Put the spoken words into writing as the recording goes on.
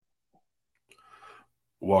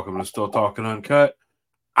Welcome to Still Talking Uncut.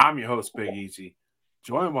 I'm your host, Big Easy,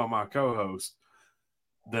 joined by my co-host,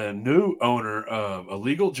 the new owner of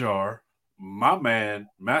Illegal Jar, my man,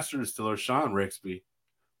 Master Distiller Shawn Rixby.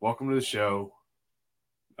 Welcome to the show.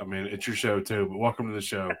 I mean, it's your show too, but welcome to the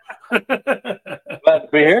show. Glad to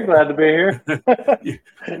be here. Glad to be here.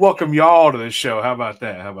 Welcome y'all to the show. How about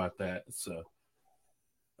that? How about that? So,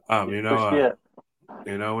 um, you know, uh,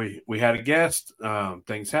 Appreciate it. we had a guest.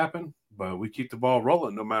 Things happen, but we keep the ball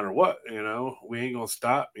rolling no matter what. We ain't gonna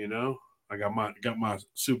stop. I got my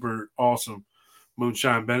super awesome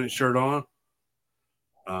Moonshine Bennett shirt on.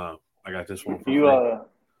 I got this one for You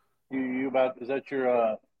free. you about is that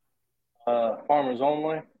your farmers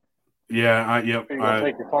only? Yeah, yep, Are you gonna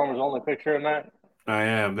take your farmers only picture in that? I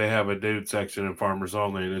am. They have a dude section in Farmers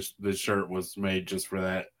Only, and this shirt was made just for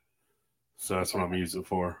that. So that's what I'm using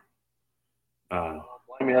for. I Uh, don't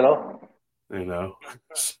blame you at all. you know.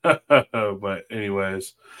 But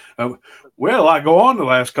anyways, we had a lot go on the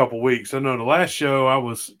last couple weeks. I know the last show I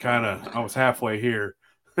was halfway here.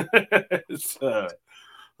 So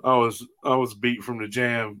I was beat from the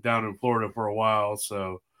jam down in Florida for a while.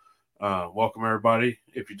 So welcome everybody.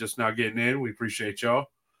 If you're just now getting in, we appreciate y'all.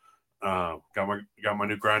 Got my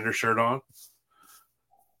new grinder shirt on.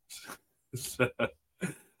 So,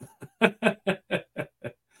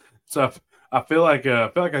 so I feel like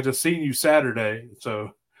I just seen you Saturday.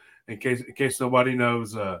 So in case nobody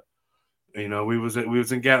knows, we was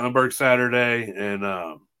in Gatlinburg Saturday,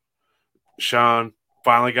 and Shawn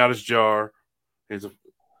finally got his jar. He's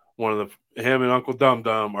one of him and Uncle Dum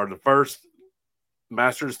Dum are the first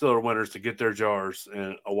Master Distiller winners to get their jars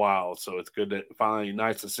in a while. So it's good that finally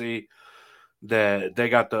nice to see that they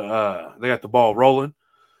got the ball rolling.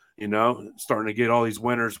 Starting to get all these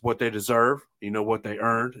winners what they deserve. What they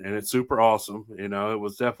earned, and it's super awesome. It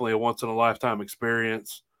was definitely a once in a lifetime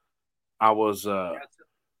experience. I was I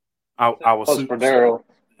was Plus for Daryl.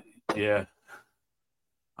 yeah,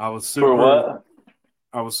 I was For super what?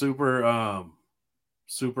 I was super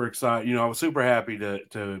excited. I was super happy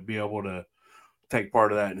to be able to take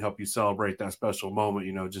part of that and help you celebrate that special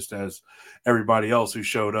moment. Just as everybody else who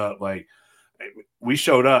showed up, like we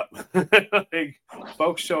showed up, like,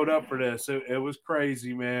 folks showed up for this. It was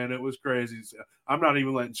crazy, man. It was crazy. I'm not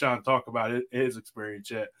even letting Shawn talk about his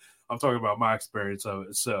experience yet. I'm talking about my experience of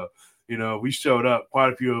it. So, we showed up.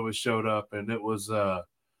 Quite a few of us showed up, and it was a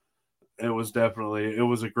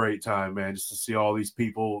great time, man. Just to see all these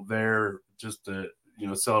people there, just to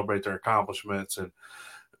celebrate their accomplishments,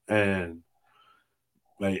 and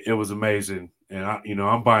like, it was amazing. And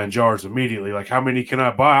I'm buying jars immediately. Like, how many can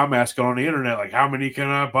I buy? I'm asking on the internet, like, how many can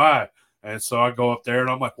I buy? And so I go up there and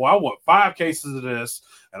I'm like, well, I want 5 cases of this,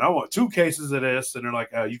 and I want 2 cases of this. And they're like,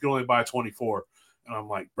 you can only buy 24. And I'm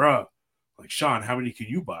like, bruh, like, Shawn, how many can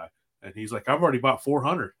you buy? And he's like, I've already bought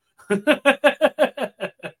 400.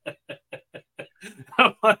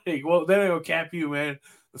 I'm like, well, then it'll cap you, man.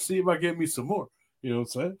 Let's see if I get me some more. You know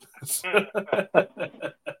what I'm saying?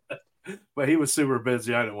 But he was super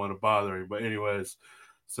busy. I didn't want to bother him. But anyways,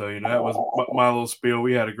 so that was my little spiel.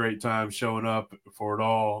 We had a great time showing up for it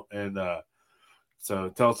all. And so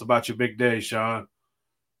tell us about your big day, Shawn.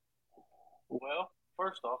 Well,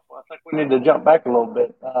 first off, I think we need to jump back a little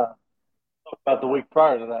bit. Talk about the week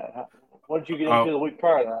prior to that. What did you get into Oh, the week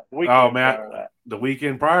prior to that? oh Weekend man, prior to that? the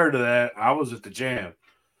weekend prior to that, I was at the jam.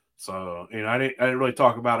 So I didn't really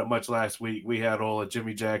talk about it much last week. We had all of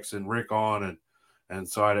Jimmy Jackson, Rick on, and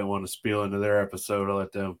so I didn't want to spiel into their episode. I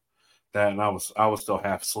let them that, and I was still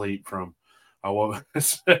half asleep from I was.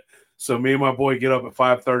 So me and my boy get up at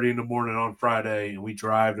 5:30 in the morning on Friday, and we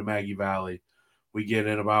drive to Maggie Valley. We get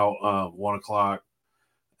in about 1 o'clock,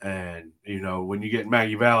 and when you get in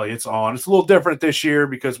Maggie Valley, it's on. It's a little different this year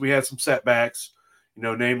because we had some setbacks.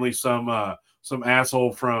 Namely some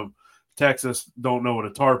asshole from Texas don't know what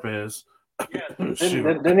a tarp is. Yeah.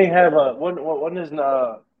 Shoot. Didn't he have a what his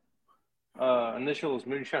initials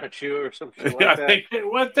Moonshine Chew or some shit like I that? think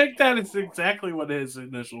I think that is exactly what his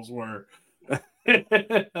initials were.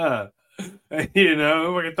 I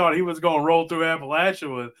thought he was going to roll through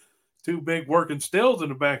Appalachia with two big working stills in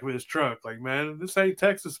the back of his truck. Like, man, this ain't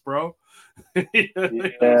Texas, bro. You know what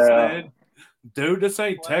I'm Yeah. saying? Dude, this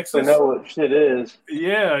ain't Well, I actually Texas. know what shit is.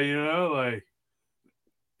 Yeah, like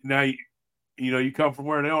now you come from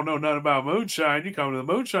where they don't know nothing about moonshine. You come to the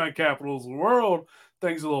moonshine capitals of the world,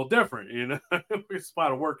 things a little different. We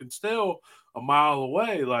spot a working still a mile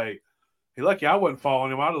away. Like, hey, lucky I wasn't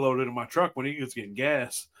following him. I'd have loaded in my truck when he was getting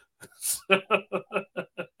gas. Dude,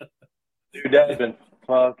 that'd been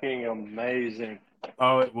fucking amazing.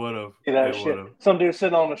 Oh, it would have. See that It would shit? have. Some dude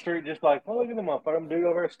sitting on the street just like, oh, look at the motherfucker. I'm dude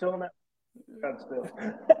over there stealing that. God, still.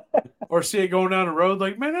 or see it going down the road,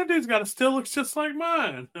 like, man, that dude's got a still looks just like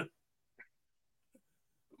mine.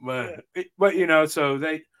 but you know, so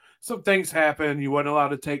some things happen. You weren't allowed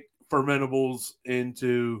to take fermentables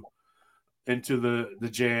into the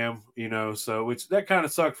jam, you know, so which that kind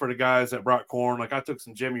of sucked for the guys that brought corn. Like I took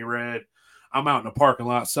some Jimmy Red. I'm out in the parking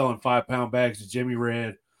lot selling 5-pound bags of Jimmy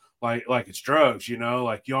Red, like it's drugs, you know,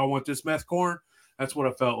 like y'all want this meth corn? That's what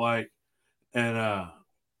it felt like. And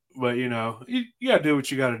but you know, you gotta do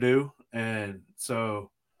what you gotta do. And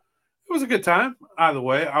so it was a good time either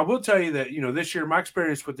way. I will tell you that, you know, this year, my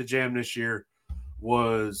experience with the jam this year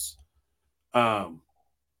was um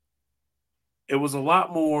it was a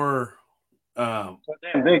lot more Damn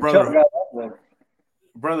big Chuck brother got up there.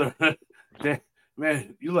 brother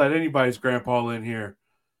man, you let anybody's grandpa in here.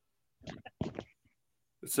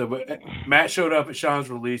 So but Matt showed up at Shawns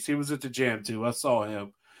release. He was at the jam too. I saw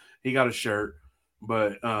him. He got a shirt.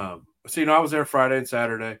 But so you know, I was there Friday and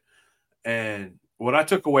Saturday. And what I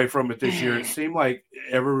took away from it this year, it seemed like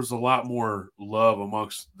there was a lot more love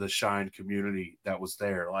amongst the Shine community that was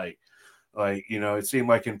there. Like you know, it seemed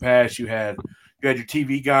like in past you had your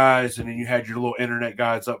TV guys and then you had your little internet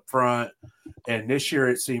guys up front. And this year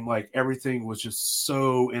it seemed like everything was just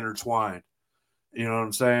so intertwined. You know what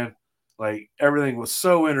I'm saying? Like everything was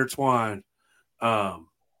so intertwined. Um,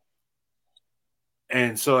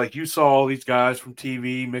 and so like you saw all these guys from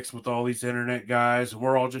TV mixed with all these internet guys, and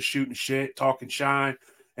we're all just shooting shit, talking shine.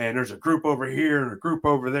 And there's a group over here and a group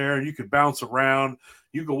over there, and you could bounce around.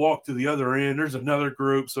 You could walk to the other end. There's another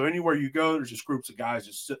group. So anywhere you go, there's just groups of guys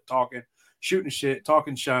just talking, shooting shit,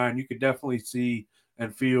 talking shine. You could definitely see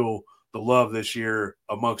and feel the love this year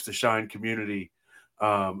amongst the shine community.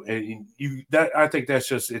 And you that I think that's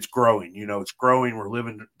just it's growing. You know, it's growing. We're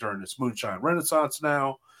living during this moonshine renaissance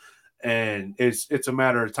now, and it's a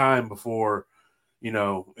matter of time before you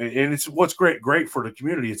know. And it's what's great for the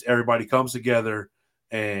community. It's everybody comes together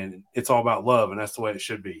and it's all about love, and that's the way it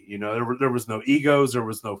should be. You know, there was no egos, there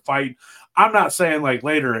was no fight. I'm not saying like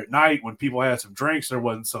later at night when people had some drinks, there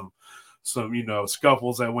wasn't some you know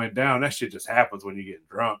scuffles that went down. That shit just happens when you get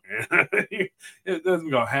drunk. It doesn't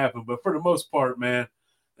gonna happen, but for the most part, man,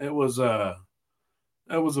 it was it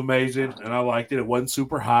was amazing, and I liked it. It wasn't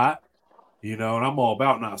super hot, you know, and I'm all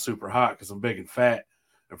about not super hot because I'm big and fat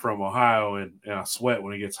and from Ohio, and I sweat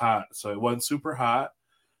when it gets hot. So it wasn't super hot,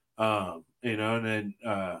 you know, and then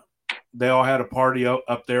they all had a party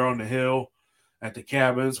up there on the hill at the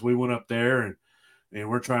cabins. We went up there and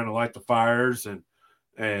we're trying to light the fires,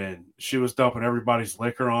 and she was dumping everybody's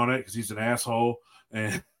liquor on it because he's an asshole.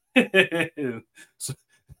 And so,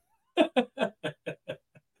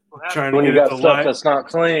 What happens trying to when you get it got to stuff light. that's not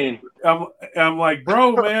clean? I'm like,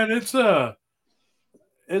 bro, man, it's you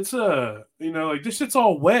know like this shit's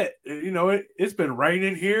all wet. You know it's been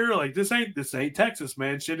raining here. Like this ain't Texas,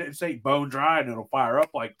 man. Shit, this ain't bone dry and it'll fire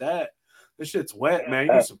up like that. This shit's wet, man.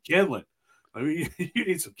 You need some kindling. I mean, you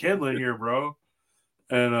need some kindling here, bro.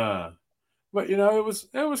 And but you know it was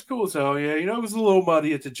cool as hell. Yeah, you know it was a little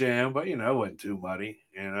muddy at the jam, but you know it wasn't too muddy.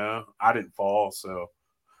 You know I didn't fall, so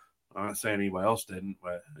I'm not saying anybody else didn't,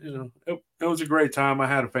 but you know it was a great time. I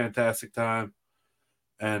had a fantastic time,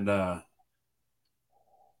 and I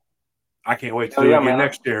can't wait to Oh do it yeah, again man.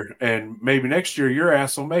 next year. And maybe next year your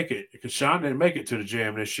ass will make it because Sean didn't make it to the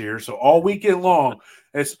jam this year. So all weekend long,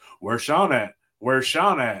 it's where's Sean at? Where's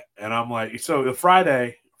Sean at? And I'm like, so the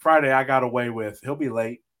Friday I got away with he'll be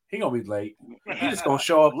late. He gonna be late. He just gonna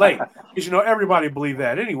show up late because you know everybody believe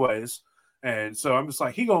that anyways. And so I'm just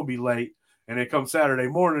like he gonna be late. And then come Saturday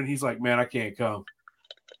morning, he's like, man, I can't come.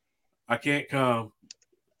 I can't come.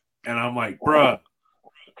 And I'm like, bruh,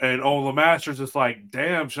 and on the Masters, it's like,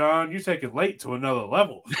 damn, Sean, you take it late to another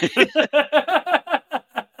level.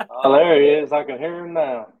 Oh, there he is. I can hear him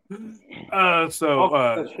now. So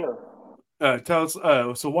Welcome to the show. tell us.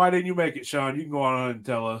 So why didn't you make it, Sean? You can go on and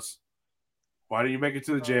tell us why didn't you make it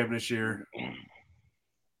to the jam this year?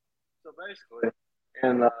 So basically,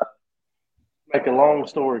 and make a long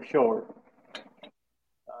story short,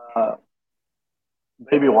 uh,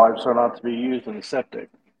 baby wipes are not to be used in the septic.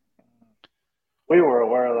 We were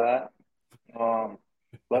aware of that,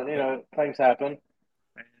 but you know things happen.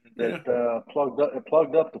 Yeah, It plugged up. It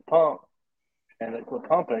plugged up the pump, and it quit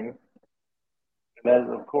pumping. And that is,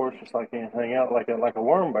 of course, just like anything else, like a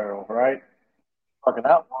worm barrel, right? Fucking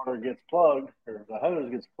out water gets plugged, or the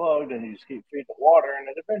hose gets plugged, and you just keep feeding the water, and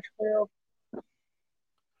it eventually.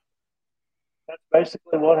 That's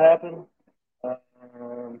basically what happened.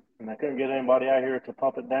 And I couldn't get anybody out here to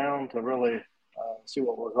pump it down to really see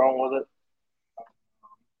what was wrong with it.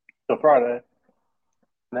 So Friday,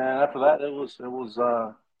 and then after that, it was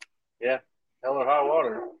yeah, hell or high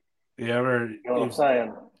water. yeah. You know what I'm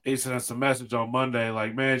saying? he sent us a message on Monday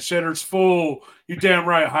like, man, shitter's full. You damn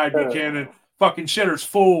right, Hyde Buchanan. Fucking shitter's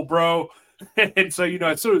full, bro. And so,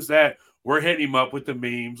 as soon as that, we're hitting him up with the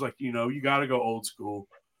memes. Like, you got to go old school.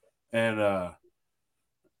 And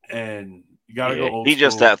you got to go old he's school.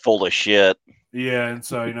 just that full of shit. Yeah. And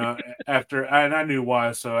so, I knew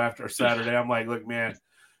why. So after Saturday, I'm like, look, man,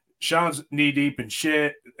 Shawns knee deep in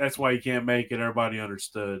shit. That's why he can't make it. Everybody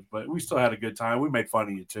understood. But we still had a good time. We made fun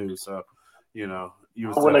of you, too. So, you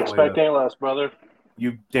was I wouldn't expect any less, brother.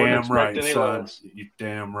 You damn right, son. You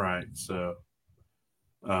damn right. So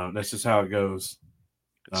that's just how it goes.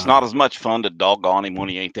 It's not as much fun to dog on him when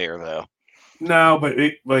he ain't there, though. No, but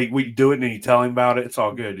we do it and you tell him about it. It's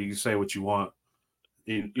all good. You can say what you want.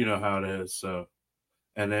 You know how it is. So,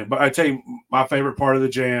 but I tell you, my favorite part of the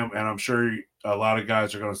jam, and I'm sure a lot of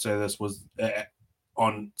guys are going to say this, was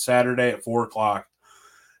on Saturday at 4:00.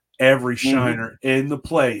 Every shiner in the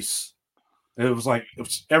place. It was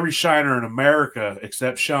every shiner in America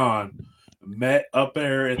except Shawn met up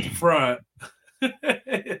there at the front.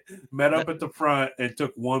 Met up at the front and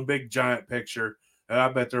took one big giant picture. And I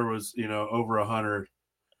bet there was, over 100.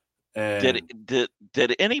 And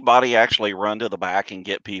did anybody actually run to the back and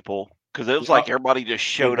get people? Because it was like everybody just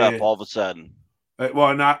showed up all of a sudden.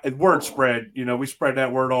 Well, word spread. We spread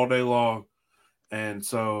that word all day long. And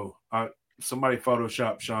so somebody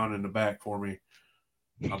photoshopped Shawn in the back for me.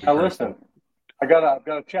 Now listen, I've got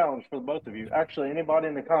a challenge for both of you. Actually, anybody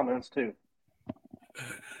in the comments too.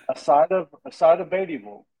 Aside of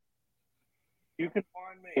Beattyville, you can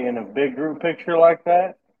find me in a big group picture like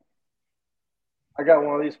that. I got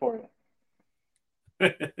one of these for you.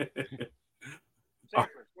 Seriously,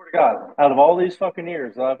 swear to God, out of all these fucking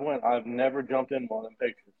years that I've never jumped in one of them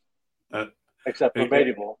pictures, except for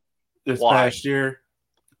Beattyville. This past year.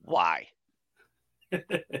 Why? You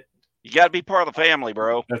got to be part of the family,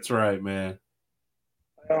 bro. That's right, man.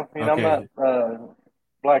 Well, I'm not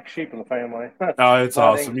black sheep in the family. Oh, it's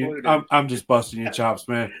awesome. I'm just busting your chops,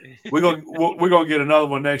 man. We're gonna get another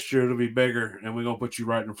one next year. It'll be bigger, and we're gonna put you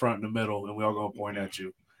right in front in the middle, and we're all gonna point at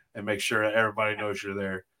you and make sure that everybody knows you're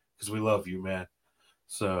there because we love you, man.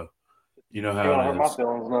 So you know how you don't it have is. my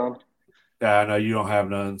feelings none. Yeah, I know you don't have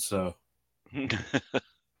none, so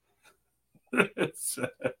that's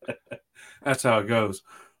how it goes.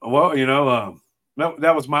 Well,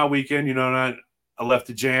 that was my weekend. And I left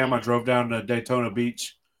the jam. I drove down to Daytona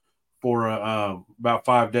Beach for about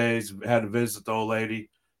 5 days. Had to visit the old lady.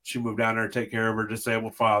 She moved down there to take care of her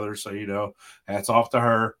disabled father. So, hats off to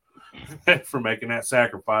her for making that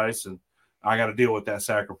sacrifice. And I got to deal with that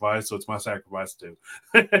sacrifice. So it's my sacrifice too.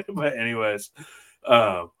 But anyways,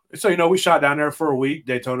 so, we shot down there for a week,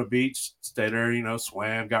 Daytona Beach, stayed there,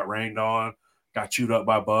 swam, got rained on, got chewed up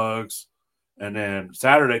by bugs. And then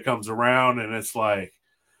Saturday comes around and it's like,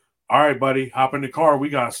 all right, buddy, hop in the car. We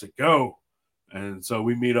got to go. And so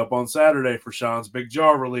we meet up on Saturday for Shawn's big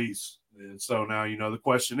jar release. And so now, the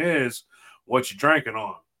question is, what you drinking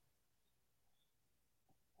on?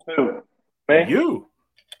 Who? Me? You.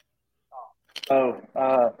 Oh,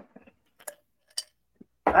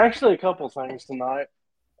 actually a couple things tonight.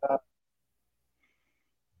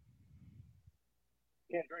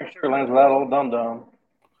 Can't drink Sugarlands without old Dum Dum.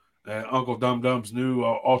 Uncle Dum Dum's new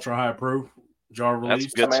ultra high proof jar release.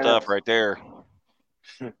 That's good stuff right there.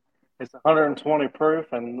 It's 120 proof,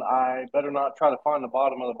 and I better not try to find the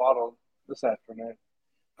bottom of the bottle this afternoon.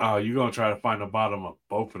 Oh, you're going to try to find the bottom of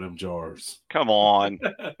both of them jars. Come on.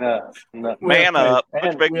 No. Man up. Put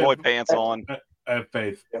your big boy pants on. I have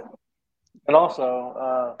faith. Yeah. And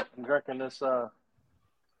also, I'm drinking this.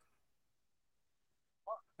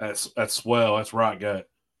 That's swell. That's rock gut.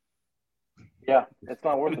 Yeah, it's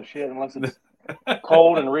not worth a shit unless it's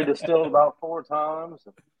cold and redistilled about 4 times.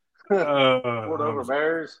 Poured over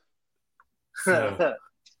berries. So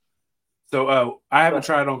I haven't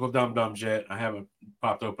tried Uncle Dum Dum's yet. I haven't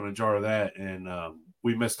popped open a jar of that, and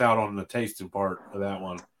we missed out on the tasting part of that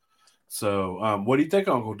one. So what do you think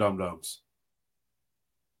of Uncle Dum Dum's?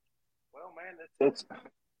 Well, man, it's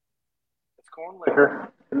corn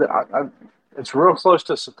liquor. It's real close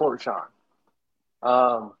to support Shawn.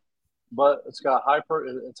 But it's got high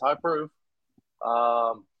proof. It's high proof,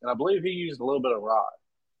 and I believe he used a little bit of rye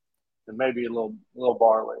and maybe a little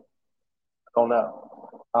barley. I don't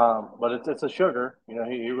know, but it's a sugar.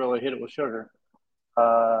 He really hit it with sugar.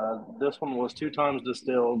 This one was 2 times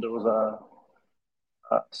distilled. There was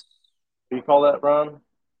what do you call that run?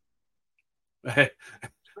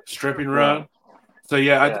 Stripping run. So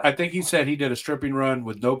yeah. I think he said he did a stripping run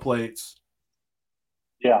with no plates.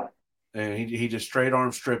 Yeah, and he just straight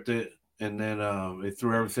arm stripped it. And then they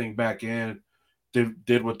threw everything back in,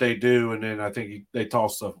 did what they do, and then I think they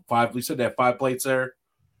tossed 5. We said they had 5 plates there.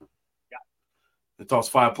 They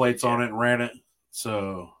tossed 5 plates on it and ran it.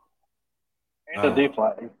 So And a D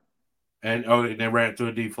flag. And they ran it through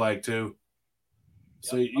a D flag too.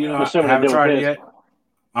 So I'm I assuming they haven't did with tried it his. yet.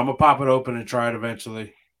 I'm gonna pop it open and try it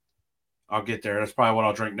eventually. I'll get there. That's probably what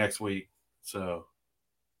I'll drink next week. So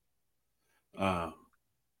that's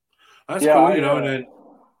cool, and then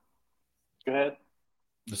go ahead.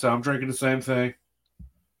 So I'm drinking the same thing.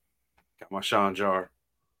 Got my Shawn jar.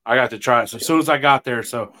 I got to try it. So as soon as I got there,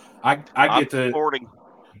 so I get to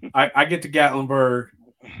I get to Gatlinburg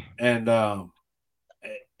and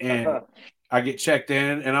I get checked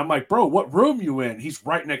in and I'm like, bro, what room you in? He's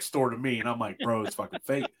right next door to me. And I'm like, bro, it's fucking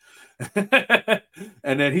fate.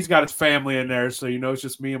 And then he's got his family in there. So, it's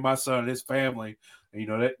just me and my son and his family.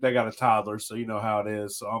 And, they got a toddler. So, you know how it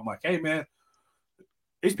is. So I'm like, hey, man,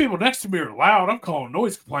 these people next to me are loud. I'm calling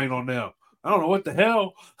noise complaint on them. I don't know what the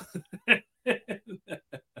hell.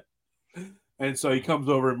 And so he comes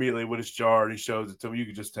over immediately with his jar and he shows it to me. You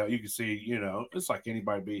can just tell, you can see, it's like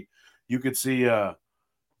anybody be. You could see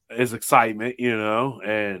his excitement,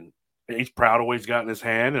 and he's proud of what he's got in his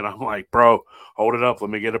hand. And I'm like, bro, hold it up.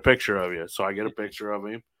 Let me get a picture of you. So I get a picture of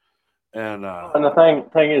him. And the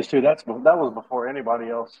thing is, too, that was before anybody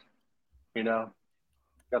else,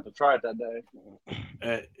 got to try it that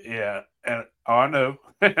day. Yeah. And I know.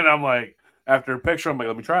 And I'm like, after a picture, I'm like,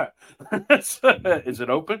 let me try it. Is it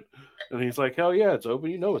open? And he's like, hell yeah, it's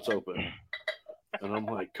open. It's open. And I'm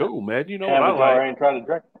like, cool, man. You know what I like? I ain't tried to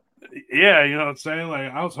drink. Yeah, you know what I'm saying?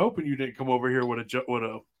 Like, I was hoping you didn't come over here with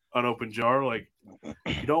a unopened jar. Like,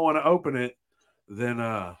 if you don't want to open it, then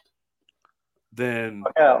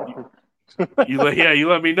you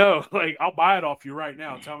let me know. Like, I'll buy it off you right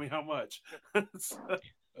now. Tell me how much.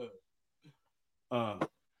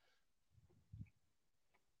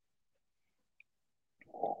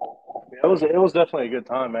 It was definitely a good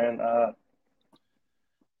time, man.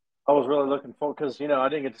 I was really looking forward because I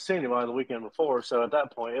didn't get to see anybody the weekend before, so at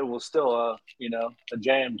that point it was still a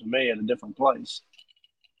jam to me at a different place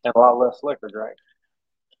and a lot less liquor drank.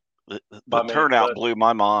 The turnout blew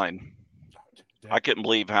my mind. I couldn't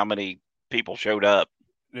believe how many people showed up.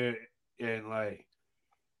 And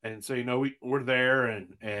so we're there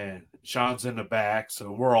and Shawns in the back,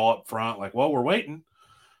 so we're all up front. Like, well, we're waiting.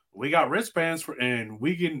 We got wristbands and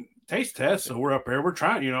we can taste test, so we're up there. We're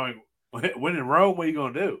trying. When in Rome, what are you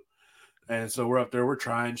gonna do? And so we're up there. We're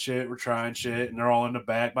trying shit, and they're all in the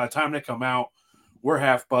back. By the time they come out, we're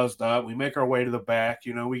half buzzed up. We make our way to the back.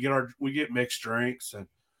 We get mixed drinks and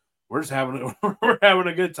we're just having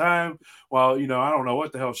a good time. While I don't know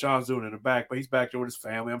what the hell Sean's doing in the back, but he's back there with his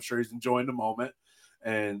family. I'm sure he's enjoying the moment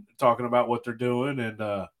and talking about what they're doing.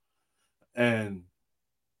 And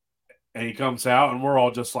he comes out and we're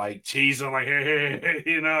all just like cheesing, like,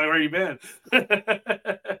 hey, where you been?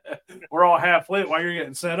 We're all half lit while you're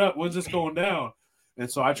getting set up. When's this going down? And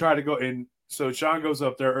so I try to go in. So Shawn goes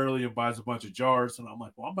up there early and buys a bunch of jars. And I'm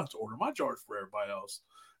like, well, I'm about to order my jars for everybody else.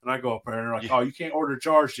 And I go up there and they're like, oh, you can't order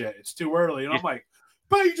jars yet. It's too early. And I'm like,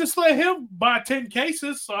 but you just let him buy 10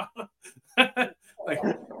 cases. So like,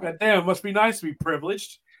 God damn, it must be nice to be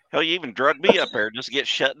privileged. Hell, you even drugged me up there just to get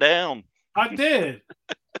shut down. I did.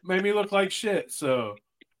 Made me look like shit. So,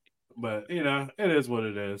 but it is what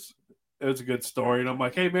it is. It was a good story. And I'm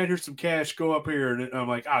like, hey man, here's some cash. Go up here. And I'm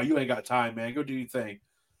like, oh, you ain't got time, man. Go do your thing.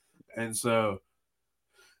 And so,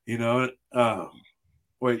 you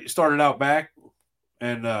started out back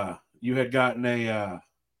and you had gotten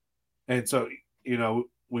and so,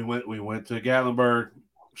 we went to Gatlinburg.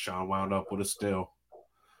 Shawn wound up with a still.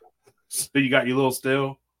 So you got your little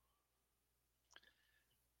still?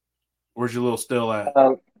 Where's your little still at?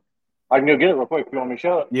 I can go get it real quick if you want me to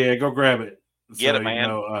show it. Yeah, go grab it. Get it, man.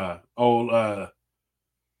 Old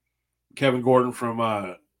Kevin Gordon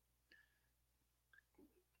from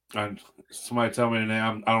somebody tell me the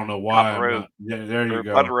name. I don't know why. Copper Road. Yeah, there you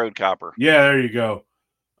go. Butter Road Copper. Yeah, there you go.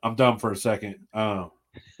 I'm dumb for a second. But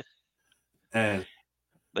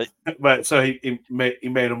so he made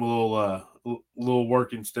them a little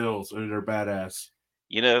working stills. So they're badass.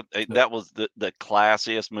 That was the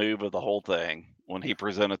classiest move of the whole thing when he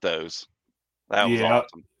presented those. That was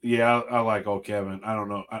awesome. Yeah, I like old Kevin. I don't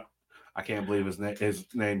know. I can't believe his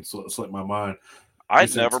name slipped my mind.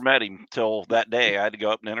 I'd never met him till that day. I had to go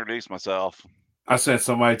up and introduce myself. I sent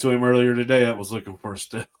somebody to him earlier today that was looking for a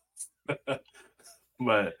still.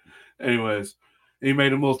 But anyways, he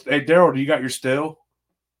made him little. Hey, Daryl, do you got your still?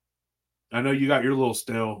 I know you got your little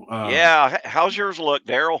still. Yeah. How's yours look,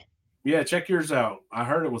 Daryl? Yeah, check yours out. I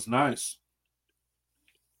heard it was nice.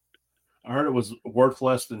 I heard it was worth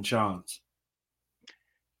less than Shawns.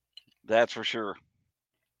 That's for sure.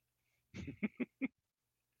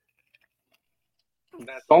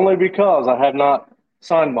 That's only because I have not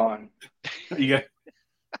Signed mine. Yeah.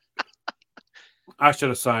 I should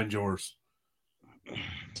have signed yours.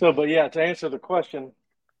 So, but yeah, to answer the question,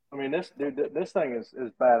 I mean, this thing is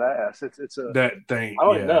badass. It's a that thing. I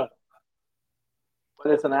don't even Yeah. know,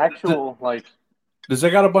 but it's an actual like. Does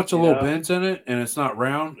it got a bunch of You little know? bends in it, and it's not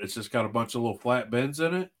round? It's just got a bunch of little flat bends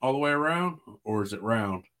in it all the way around, or is it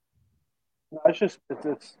round? No, it's just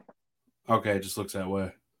it's Okay, it just looks that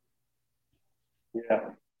way. yeah.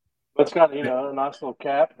 But it's got a nice little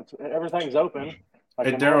cap. Everything's open like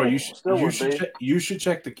Hey a Daryl, normal still would be. you should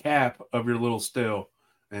check the cap of your little still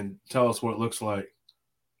and tell us what it looks like.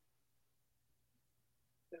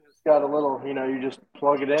 It's got a little, you just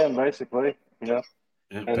plug it in basically, And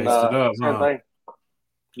and paste it up, same huh? thing.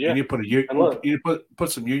 You Yeah. need to And look, put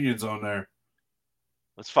some unions on there.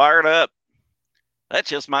 Let's fire it up. That's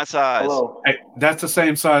just my size. hello. Hey, that's the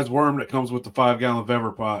same size worm that comes with the 5-gallon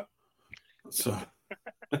Vever pot. So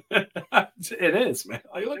it is, man.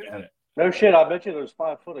 Like, look at it. No shit, I bet you there's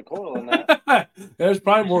 5 foot of coil in that. There's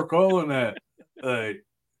probably more coil in that. Like,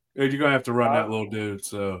 you're gonna have to run that Wow. little dude.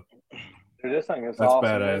 So Dude, this thing is that's awesome.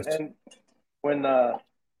 badass. And when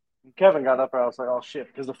Kevin got up there, I was like, oh shit.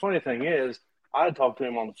 Because the funny thing is, I had talked to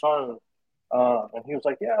him on the phone, and he was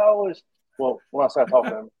like, yeah, I always. Well, when I say I talked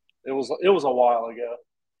to him, it was a while ago.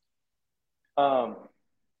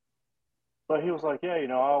 But he was like, yeah,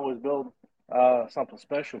 I always build something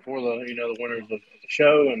special for the winners of the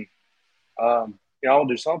show, and I'll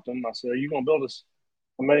do something. I said, are you gonna build us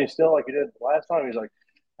a mini still like you did last time? He's like,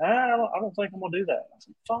 I don't think I'm gonna do that. I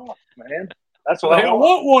said, fuck, man. That's what Like, I I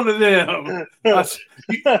want. want one of them.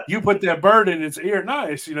 You put that bird in its ear,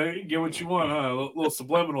 nice. You can get what you want, huh? A little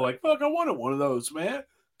subliminal, like, fuck, I wanted one of those, man.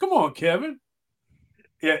 Come on, Kevin.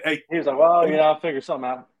 Yeah, hey. He was like, well, I'll figure something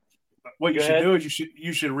out. What you should do is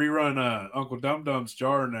you should rerun Uncle Dum Dum's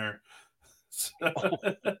jar in there. Good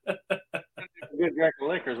drink of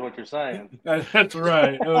liquor is what you're saying. That's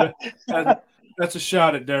right. That's a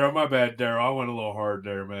shot at Daryl. My bad, Daryl. I went a little hard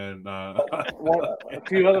there, man. A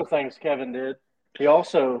few other things Kevin did. He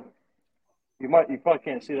also, you probably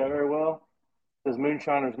can't see that very well. His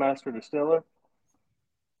Moonshiner's Master Distiller.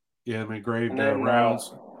 Yeah, I mean, engraved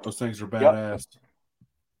rounds. Those things are badass. Yep.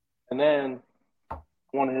 And then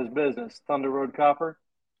one of his business, Thunder Road Copper.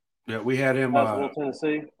 Yeah, we had him.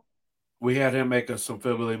 Tennessee. We had him make us some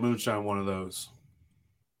Hilbilly Moonshine one of those.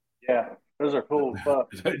 Yeah, those are cool.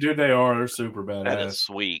 Dude, they are. They're super badass. That is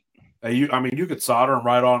sweet. You could solder them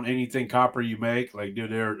right on anything copper you make. Like,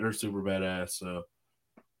 dude, they're super badass. So.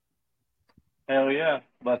 Hell yeah!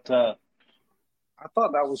 But I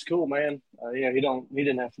thought that was cool, man. He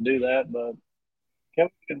didn't have to do that, but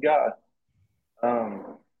Kevin's a good guy.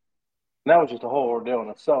 That was just a whole ordeal in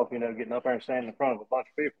itself, getting up there and standing in front of a bunch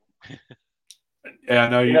of people. Yeah, I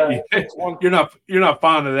know you're not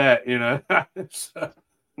fond of that, So,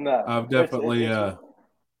 no, I'm definitely. It's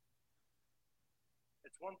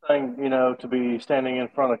one thing, to be standing in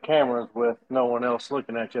front of cameras with no one else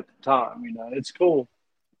looking at you at the time. It's cool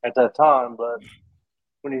at that time, but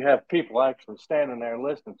when you have people actually standing there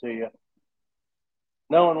listening to you,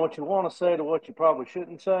 knowing what you want to say to what you probably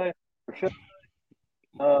shouldn't say or should say,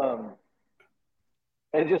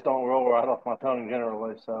 it just don't roll right off my tongue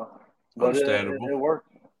generally. So, but it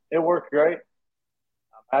worked. It worked great.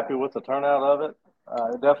 I'm happy with the turnout of it.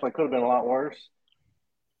 It definitely could have been a lot worse.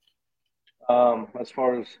 As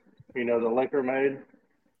far as the liquor made,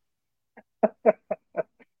 he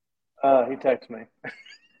texted me.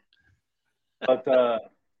 But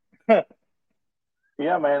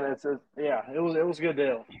yeah, man, it was a good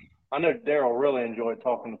deal. I know Daryl really enjoyed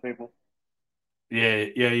talking to people. Yeah,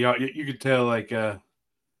 you could tell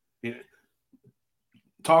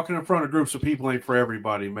talking in front of groups of people ain't for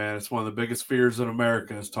everybody, man. It's one of the biggest fears in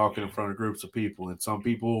America is talking in front of groups of people, and some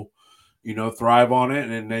people, thrive on it,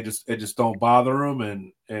 and it just don't bother them,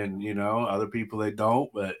 and other people they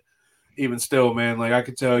don't. But even still, man, like I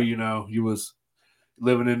could tell, you was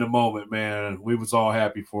living in the moment, man. We was all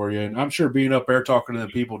happy for you, and I'm sure being up there talking to the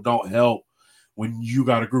people don't help when you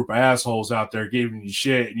got a group of assholes out there giving you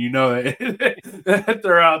shit, and that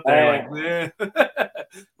they're out there like, man.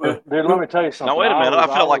 Dude, let me tell you something. No, wait a minute. I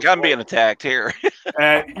feel like I'm being attacked here.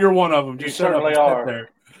 You're one of them. You certainly are.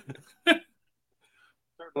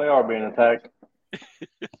 Certainly are being attacked.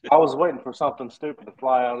 I was waiting for something stupid to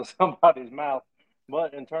fly out of somebody's mouth,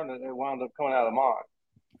 but in turn, it wound up coming out of mine.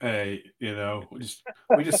 Hey,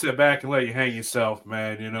 we just sit back and let you hang yourself,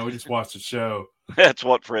 man. We just watch the show. That's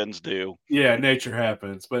what friends do. Yeah, nature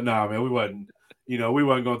happens. But nah, man, we wasn't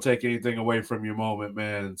going to take anything away from your moment,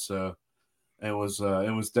 man. So it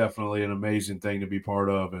was definitely an amazing thing to be part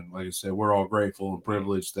of. And like I said, we're all grateful and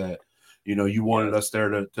privileged that, you wanted us there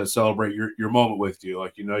to celebrate your moment with you.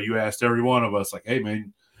 Like, you asked every one of us, like, hey,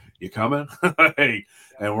 man, you coming? Hey,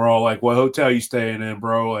 and we're all like, what hotel you staying in,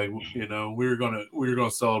 bro? Like, we're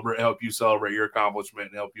gonna celebrate, help you celebrate your accomplishment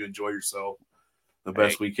and help you enjoy yourself the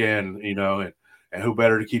best we can, and who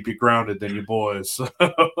better to keep you grounded than you boys? It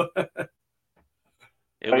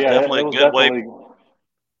was definitely a good way.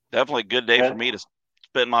 Definitely a good day for me to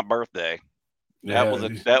spend my birthday. That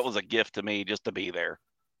was a gift to me just to be there.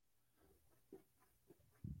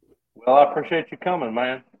 Well, I appreciate you coming,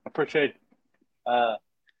 man. I appreciate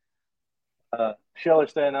Shelly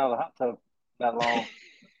staying out of the hot tub that long.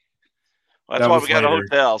 That's why we got a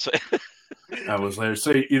hotel. So. That was later.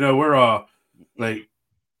 So we're like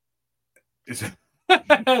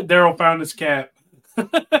Daryl found his cap.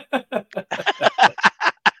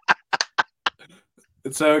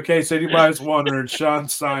 So in case anybody's wondering, Shawn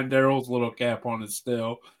signed Daryl's little cap on his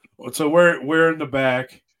still. So we're in the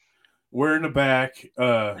back. We're in the back,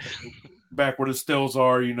 back where the stills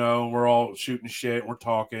are. We're all shooting shit. We're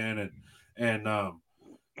talking, and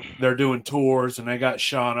they're doing tours, and they got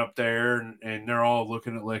Shawn up there, and they're all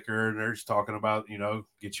looking at liquor, and they're just talking about,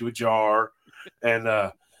 get you a jar, and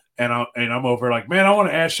I'm over like, man, I want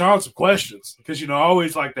to ask Shawn some questions because I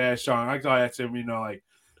always like to ask Shawn. I ask him, like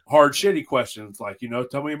hard shitty questions, like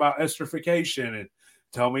tell me about esterification and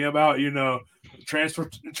tell me about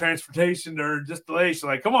transportation or distillation.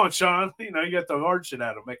 Like, come on, Shawn, you got the hard shit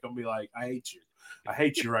at him, make them be like, I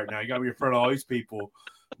hate you right now. You got me in front of all these people.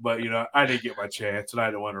 But I didn't get my chance, and I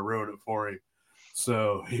didn't want to ruin it for him.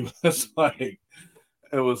 So he was like,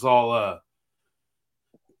 it was all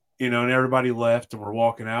and everybody left, and we're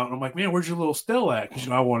walking out, and I'm like, man, where's your little still at? Because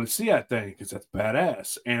I wanted to see that thing because that's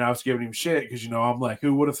badass. And I was giving him shit because I'm like,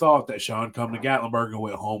 who would have thought that Shawn come to Gatlinburg and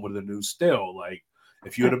went home with a new still? Like,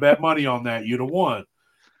 if you would have bet money on that, you'd have won,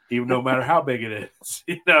 even no matter how big it is,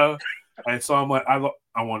 And so I'm like,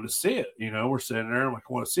 I wanted to see it. We're sitting there. I'm like,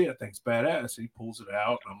 I want to see it. Thing's badass. And he pulls it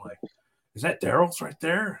out, and I'm like, is that Daryl's right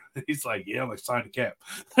there? He's like, yeah. I'm like, sign the cap.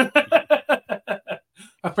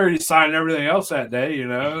 I figured he signed everything else that day,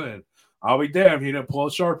 and I'll be damned. He didn't pull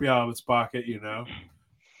a Sharpie out of his pocket,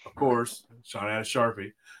 Of course, Shawn had a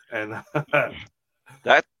Sharpie. And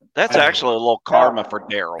that's actually a little karma for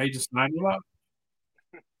Daryl. He just signed him up.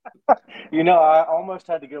 I almost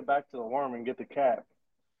had to go back to the worm and get the cap.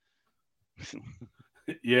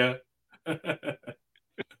 Yeah.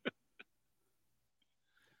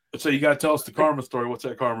 So you got to tell us the karma story. What's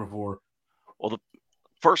that karma for? Well, the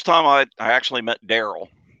first time I actually met Daryl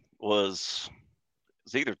was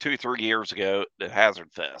either 2-3 years ago at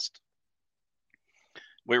Hazard Fest.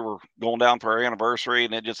 We were going down for our anniversary,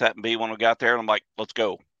 and it just happened to be when we got there, and I'm like, let's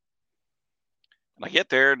go. And I get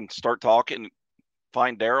there and start talking,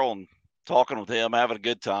 find Daryl and talking with him, having a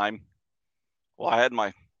good time. Well, I had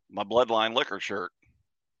my Bloodline liquor shirt.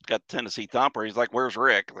 Got Tennessee Thumper. He's like, where's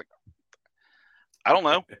Rick? I'm like, I don't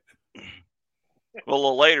know. Well, a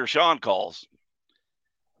little later, Shawn calls.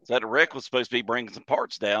 Said Rick was supposed to be bringing some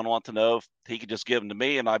parts down. Want to know if he could just give them to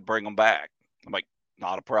me and I'd bring them back. I'm like,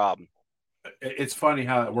 not a problem. It's funny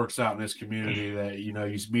how it works out in this community that, you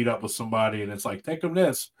meet up with somebody and it's like, take them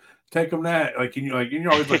this, take them that. Like,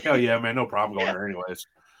 you're always like, oh, yeah, man, no problem going there anyways.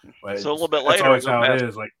 But so a little bit later, that's always how it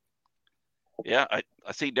is. Like, yeah, I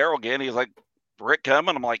see Daryl again. He's like, Rick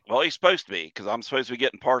coming? I'm like, well, he's supposed to be because I'm supposed to be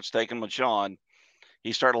getting parts taken with Shawn.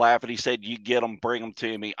 He started laughing. He said, you get them, bring them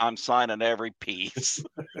to me. I'm signing every piece.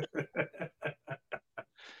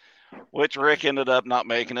 Which Rick ended up not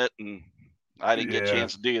making it, and I didn't get a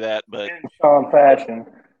chance to do that. But in Shawn fashion.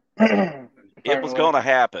 It was going to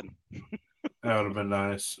happen. That would have been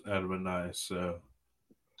nice. That would have been nice. So,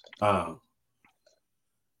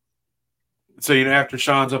 after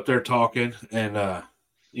Shawn's up there talking and,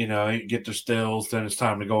 you get their stills, then it's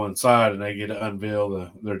time to go inside and they get to unveil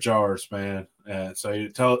their jars, man. So you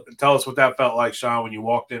tell us what that felt like, Shawn, when you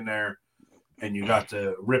walked in there and you got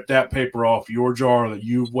to rip that paper off your jar that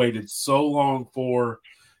you've waited so long for.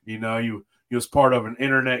 You was part of an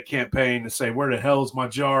internet campaign to say, where the hell is my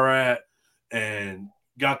jar at? And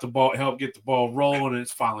got the ball, help get the ball rolling, and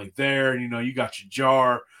it's finally there. And, you got your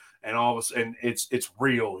jar and all of a sudden it's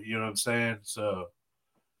real. You know what I'm saying? So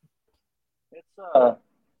it's kind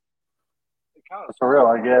of surreal,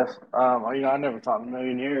 I guess. I never thought in a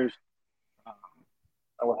million years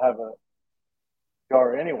I would have a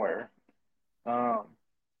jar anywhere. But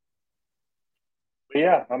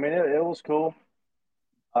yeah, I mean, it was cool.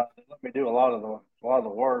 They let me do a lot of the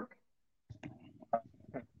work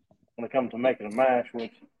when it comes to making a mash,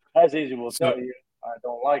 which, as easy will tell you, I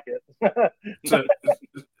don't like it. So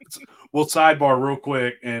we'll sidebar real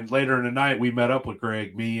quick. And later in the night, we met up with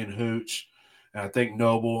Greg, me and Hooch, and I think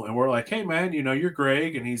Noble, and we're like, hey man, you're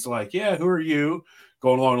Greg, and he's like, yeah, who are you?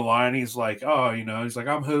 Going along the line, he's like, oh, he's like,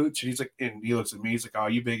 I'm Hooch, and he's like, and he looks at me, he's like, oh,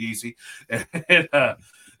 you big easy,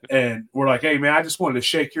 and we're like, hey man, I just wanted to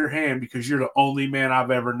shake your hand because you're the only man I've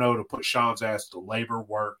ever known to put Shawns ass to labor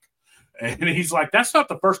work, and he's like, that's not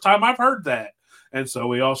the first time I've heard that, and so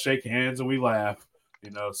we all shake hands and we laugh,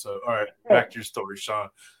 So all right, back to your story, Shawn.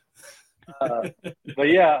 But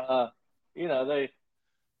yeah, they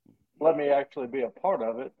let me actually be a part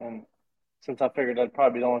of it, and since I figured that'd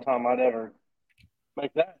probably be the only time I'd ever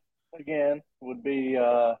make that again, would be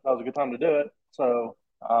that was a good time to do it. So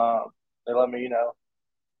they let me,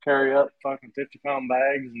 carry up fucking 50-pound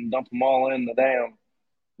bags and dump them all in the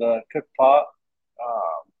cook pot.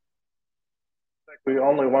 I think we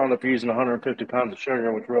only wound up using 150 pounds of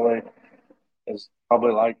sugar, which really is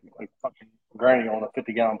probably like fucking granny on a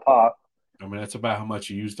 50-gallon pot. I mean, that's about how much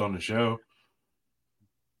you used on the show.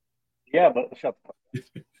 Yeah, but shut the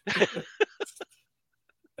fuck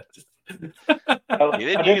He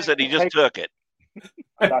didn't use it, he just took it.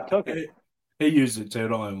 I took it. He used it too,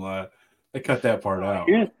 don't even lie. They cut that part out.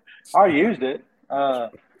 I used it. I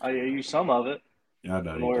used some of it. Yeah, I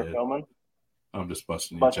know when you we were did. filming. I'm just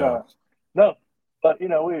busting your chops. No, but it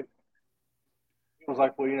was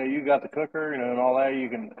like, well, you got the cooker, and all that. You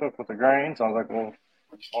can cook with the grains. So I was like, well,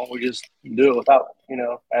 why don't we just do it without,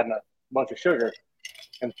 adding a bunch of sugar?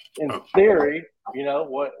 And in theory,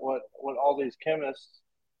 what all these chemists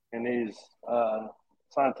and these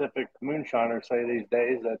scientific moonshiners say these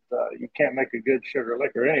days that you can't make a good sugar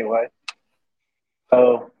liquor anyway.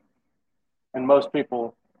 So, and most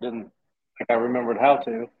people didn't think I remembered how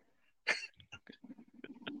to.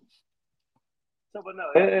 So, but no,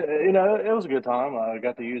 it was a good time. I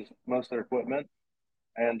got to use most of their equipment,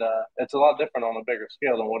 and it's a lot different on a bigger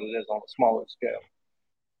scale than what it is on a smaller scale.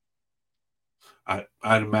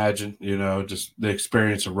 I'd imagine, just the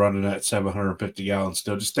experience of running that 750 gallons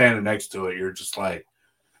still, just standing next to it, you're just like,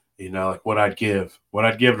 like what I'd give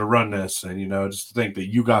to run this, and just to think that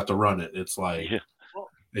you got to run it, it's like. Yeah.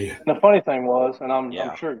 Yeah. And the funny thing was, and I'm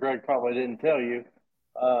sure Greg probably didn't tell you,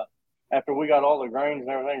 after we got all the grains and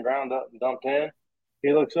everything ground up and dumped in,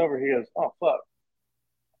 he looks over, he goes, "Oh fuck,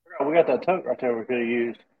 we got that tote right there we could have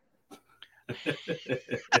used."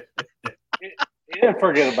 He didn't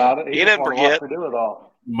forget about it. He didn't forget to do it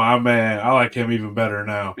all. My man, I like him even better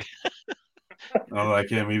now. I like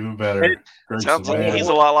him even better. Sounds like he's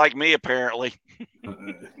a lot like me, apparently.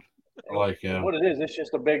 I like him. What it is, it's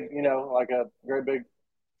just a big, like a very big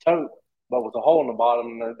tote, but with a hole in the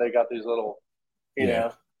bottom. And they got these little,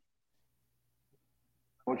 what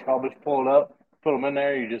you call it, just pull it up, put them in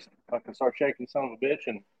there. You just fucking start shaking son of a bitch,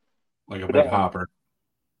 and like a big hopper.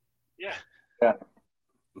 Yeah.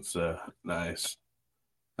 It's nice.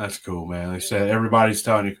 That's cool, man. They said everybody's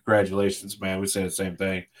telling you congratulations, man. We said the same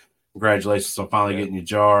thing. Congratulations on finally getting your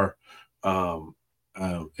jar.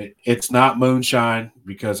 It's not moonshine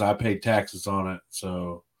because I paid taxes on it,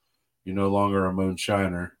 so you're no longer a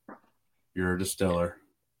moonshiner. You're a distiller.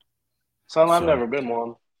 Son, I've never been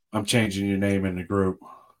one. I'm changing your name in the group.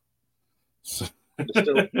 So.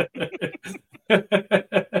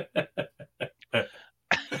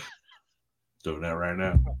 Doing that right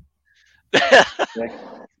now.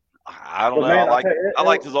 I don't know. Man, I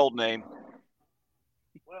like his old name.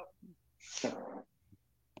 Well,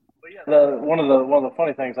 but one of the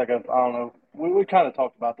funny things, like I don't know, we kind of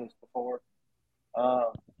talked about this before.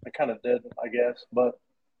 I kind of did, I guess. But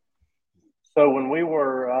so when we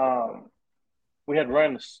were, we had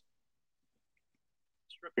run the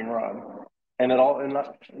stripping run, and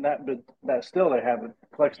that still they have a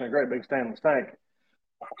collection of great big stainless tank.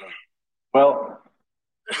 Well,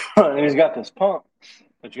 and he's got this pump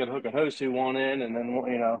that you got to hook a hose to one end, and then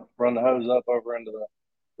run the hose up over into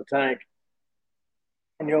the tank,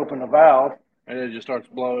 and you open the valve, and it just starts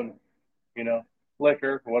blowing,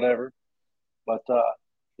 liquor, whatever. But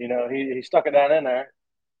he stuck it down in there,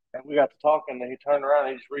 and we got to talking, and he turned around,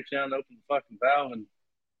 and he just reached down and opened the fucking valve, and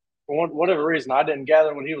for whatever reason, I didn't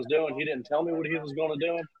gather what he was doing. He didn't tell me what he was going to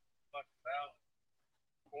do.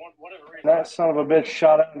 And that son of a bitch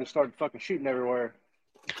shot out and just started fucking shooting everywhere.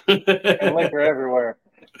 And liquor everywhere.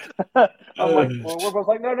 I'm like, well, we're both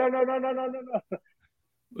like, no.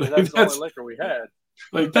 That's the only liquor we had.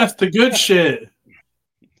 Like, that's the good shit.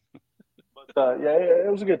 But it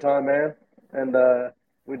was a good time, man. And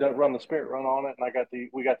we don't run the spirit run on it, and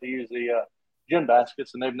we got to use the gin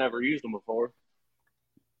baskets, and they've never used them before.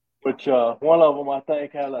 Which one of them I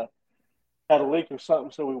think had a leak or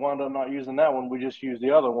something, so we wound up not using that one. We just used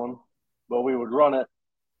the other one, but we would run it,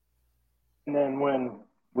 and then when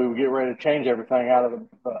we would get ready to change everything out of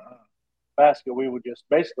the basket, we would just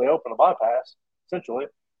basically open a bypass, essentially,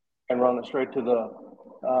 and run it straight to the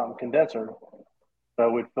condenser. So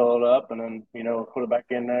we'd fill it up and then, put it back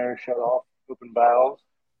in there, shut off, open valves,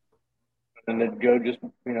 and then it'd go just,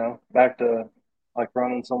 back to like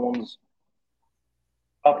running someone's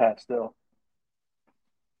bypass still.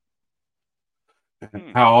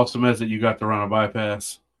 How awesome is it you got to run a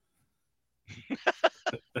bypass?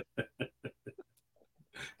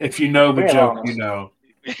 If you know the joke, honest. you know.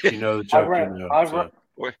 If you know the joke, you know.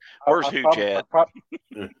 Where's Hooch at?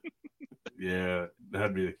 Yeah,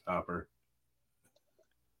 that'd be the topper.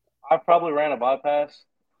 I probably ran a bypass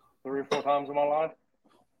 3 or 4 times in my life.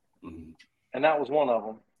 Mm-hmm. And that was one of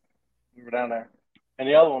them. We were down there. And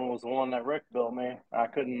the other one was the one that Rick built me. I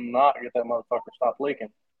could not get that motherfucker to stop leaking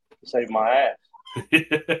to save my ass. I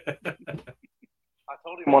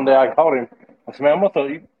told him one day, I called him. I said, man, I'm going to throw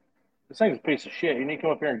you. This thing's a piece of shit. You need to come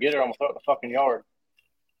up here and get it. I'm going to throw it in the fucking yard.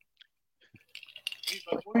 He's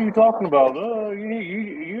like, what are you talking about?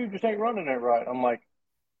 You just ain't running it right. I'm like,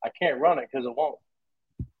 I can't run it because it won't.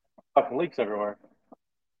 Fucking leaks everywhere.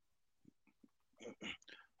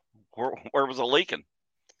 Where was it leaking?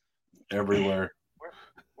 Everywhere.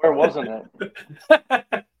 Where wasn't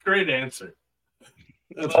it? Great answer.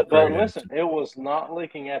 But listen, it was not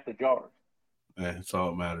leaking at the jar. Yeah, that's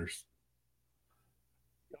all that matters.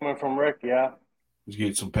 Coming from Rick, yeah. Did you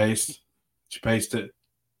get some paste? Did you paste it?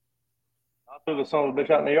 I threw the son of a bitch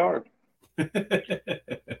out in the yard.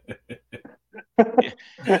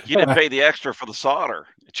 You didn't pay the extra for the solder.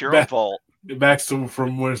 It's your own fault. Back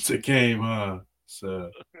from whence it came, huh? So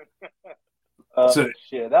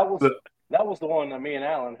shit, that was the one that me and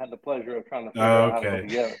Alan had the pleasure of trying to figure out how to put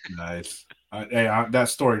together. Nice. That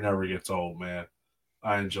story never gets old, man.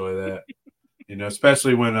 I enjoy that.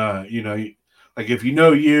 Especially when like if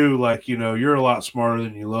you're a lot smarter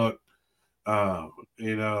than you look.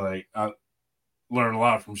 Like I learn a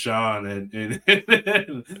lot from Shawn, and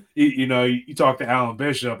you talk to Alan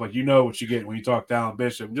Bishop, like what you get when you talk to Alan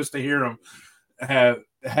Bishop, and just to hear him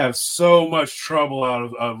have so much trouble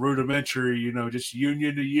out of rudimentary, just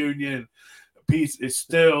union to union piece. It's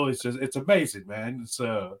amazing, man.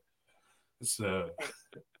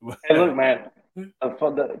 Hey, look, man,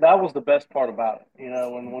 that was the best part about it.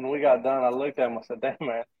 When we got done, I looked at him. I said, "Damn,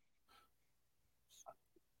 man,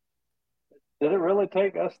 did it really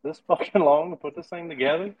take us this fucking long to put this thing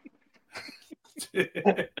together?"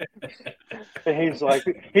 And he's like,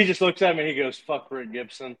 he just looks at me and he goes, "Fuck Rick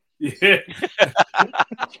Gibson." Yeah.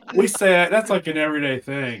 We say that's like an everyday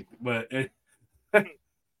thing, but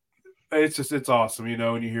it's awesome,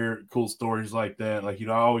 when you hear cool stories like that. Like, I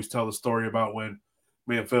always tell the story about when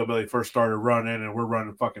me and Philbilly first started running, and we're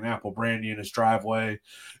running fucking apple brandy in his driveway,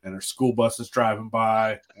 and our school bus is driving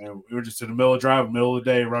by, and we were just in the middle of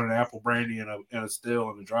the day, running apple brandy in a still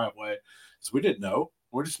in the driveway. So we didn't know.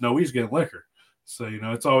 We just know he's getting liquor. So,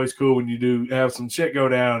 it's always cool when you do have some shit go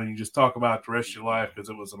down and you just talk about the rest of your life because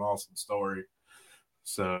it was an awesome story.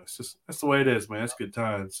 So that's the way it is, man. It's good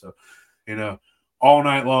times. So, all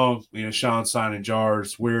night long, Shawn signing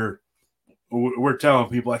jars. We're telling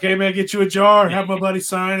people like, hey man, get you a jar. Have my buddy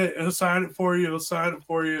sign it. He'll sign it for you.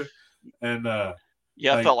 And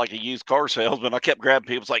yeah, I felt like a used car salesman. I kept grabbing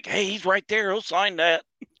people. It's like, hey, he's right there. He'll sign that.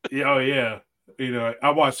 Yeah, oh yeah. I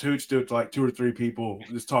watched Hooch do it to like 2 or 3 people,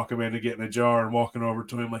 just talk him into getting a jar and walking over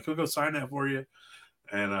to him like, he'll go sign that for you.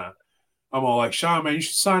 And I'm all like, Shawn, man, you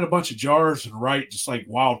should sign a bunch of jars and write just like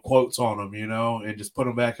wild quotes on them, and just put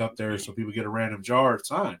them back up there so people get a random jar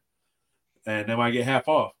signed, and they might get half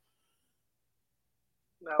off.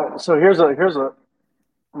 Now, so here's a.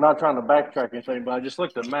 I'm not trying to backtrack anything, but I just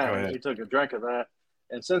looked at Matt and he took a drink of that.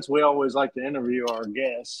 And since we always like to interview our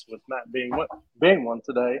guests, with Matt being one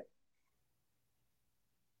today,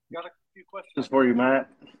 got a few questions for you, Matt.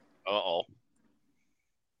 Uh-oh.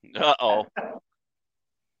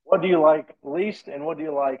 What do you like least and what do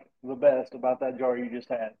you like the best about that jar you just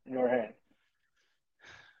had in your hand?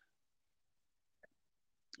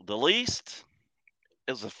 The least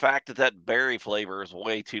is the fact that berry flavor is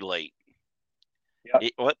way too late.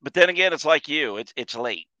 Yep. But then again, it's like you. It's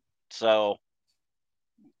late. So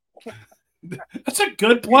that's a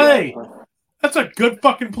good play. That's a good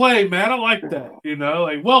fucking play, man. I like that.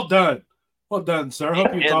 Like, well done. Well done, sir.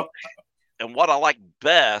 Hope you talk. And what I like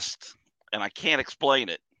best, and I can't explain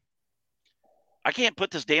it, I can't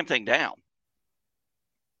put this damn thing down.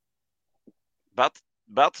 About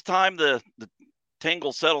the time the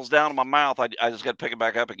tingle settles down in my mouth, I just got to pick it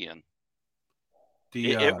back up again.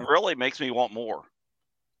 It really makes me want more.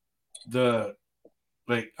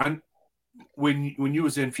 When you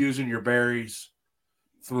was infusing your berries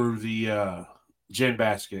through the gin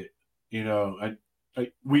basket,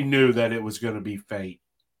 we knew that it was going to be fate.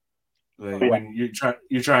 Like when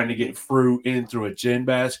you're trying to get fruit in through a gin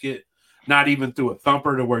basket, not even through a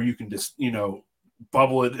thumper to where you can just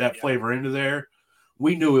bubble that flavor into there.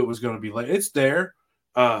 We knew it was going to be like it's there.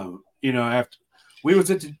 After we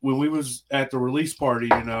was when we was at the release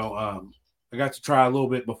party, I got to try a little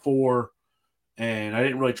bit before, and I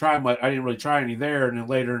didn't really try much. I didn't really try any there. And then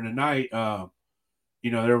later in the night,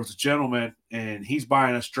 there was a gentleman, and he's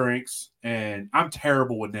buying us drinks, and I'm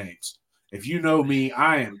terrible with names. If you know me,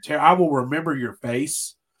 I will remember your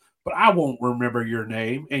face, but I won't remember your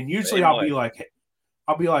name. And usually I'll be like,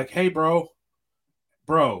 hey, bro,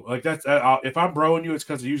 like that's if I'm broing you, it's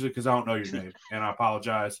because I don't know your name, and I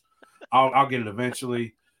apologize. I'll get it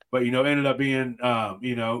eventually, but ended up being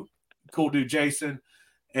cool dude Jason,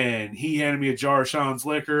 and he handed me a jar of Shawns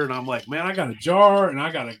liquor, and I'm like, man, I got a jar and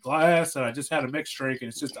I got a glass, and I just had a mixed drink, and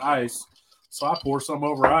it's just ice, so I pour some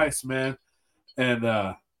over ice, man, and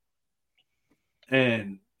I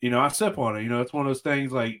sip on it. It's one of those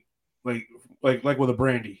things like with a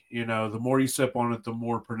brandy. The more you sip on it, the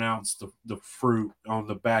more pronounced the fruit on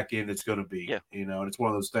the back end it's going to be. Yeah. And it's one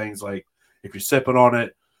of those things like if you're sipping on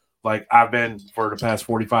it, like I've been for the past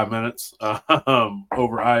 45 minutes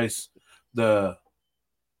over ice, it'll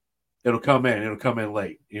come in. It'll come in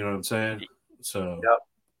late. You know what I'm saying? So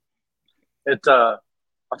it's I'll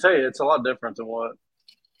tell you, it's a lot different than what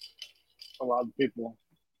a lot of people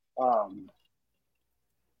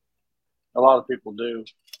do.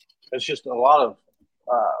 It's just a lot of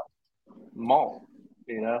malt,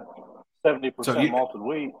 70% malted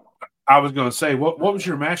wheat. I was going to say, what was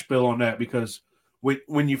your mash bill on that? Because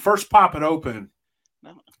when you first pop it open,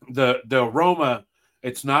 the aroma,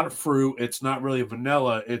 it's not a fruit, it's not really a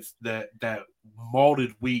vanilla, it's that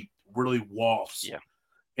malted wheat really wafts. Yeah.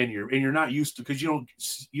 And you're not used to, because you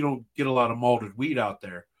don't get a lot of malted wheat out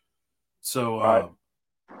there. So right.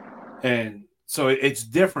 And so it's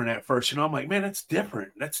different at first. I'm like, man, that's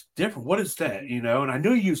different. That's different. What is that? And I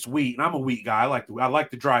knew you used wheat, and I'm a wheat guy. I like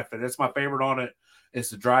the dry finish. That's my favorite on it. It's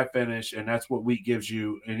the dry finish, and that's what wheat gives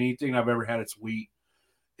you. And anything I've ever had, it's wheat.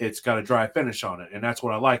 It's got a dry finish on it, and that's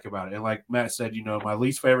what I like about it. And like Matt said, my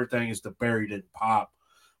least favorite thing is the berry didn't pop.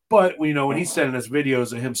 But when he's sending us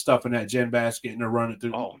videos of him stuffing that gin basket and they're running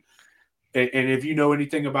through. Oh. And if you know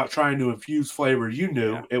anything about trying to infuse flavor,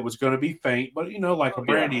 it was going to be faint. But, like a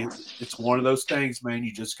brandy, it's one of those things, man,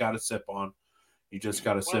 you just got to sip on. You just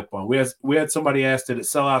got to sip on. We had somebody ask, did it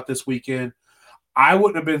sell out this weekend? I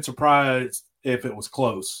wouldn't have been surprised if it was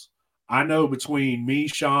close. I know between me,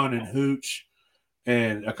 Shawn, and Hooch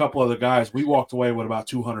and a couple other guys, we walked away with about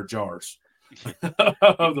 200 jars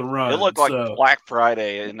of the run. It looked like Black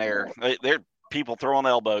Friday in there. There people throwing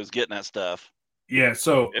elbows, getting that stuff. Yeah,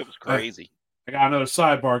 so it was crazy. I got another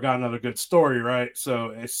sidebar, got another good story, right? So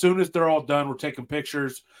as soon as they're all done, we're taking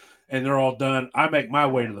pictures and they're all done. I make my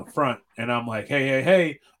way to the front and I'm like,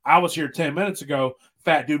 hey, I was here 10 minutes ago.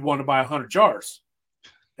 Fat dude wanted to buy 100 jars.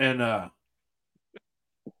 And they're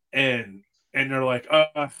like,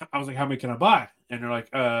 I was like, how many can I buy? And they're like,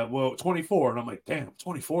 well, 24. And I'm like, damn,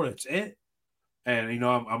 24, that's it? And,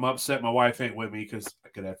 I'm upset my wife ain't with me because I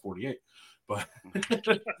could have 48. But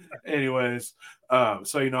anyways,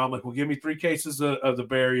 so I'm like, well, give me 3 cases of the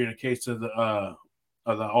berry and a case of the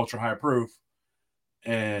ultra high proof,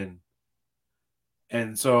 and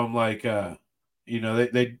so I'm like, they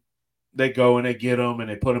go and they get them and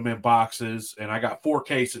they put them in boxes, and I got 4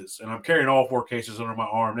 cases, and I'm carrying all 4 cases under my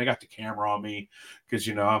arm. They got the camera on me because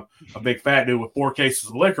I'm a big fat dude with 4 cases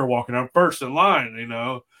of liquor walking. I'm first in line,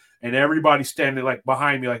 and everybody's standing like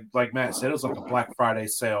behind me, like Matt said, it was like a Black Friday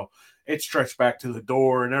sale. It stretched back to the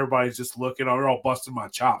door, and everybody's just looking. They're all busting my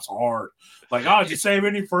chops hard. Like, oh, did you save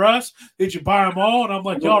any for us? Did you buy them all? And I'm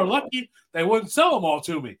like, y'all are lucky. They wouldn't sell them all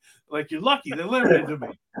to me. Like, you're lucky. They limited to me.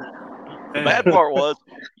 The bad part was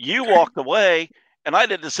you walked away, and I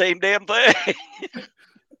did the same damn thing.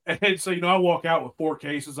 And so, I walk out with 4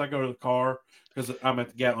 cases. I go to the car because I'm at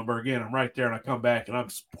the Gatlinburg Inn. I'm right there, and I come back, and I'm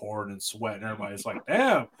just pouring and sweating. Everybody's like,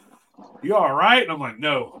 damn, you all right? And I'm like,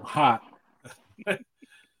 no, I'm hot.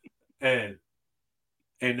 And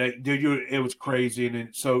it was crazy. And then,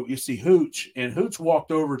 so you see Hooch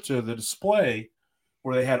walked over to the display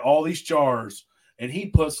where they had all these jars, and he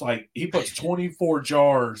puts 24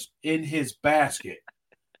 jars in his basket,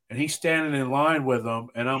 and he's standing in line with them.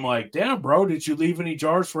 And I'm like, damn, bro, did you leave any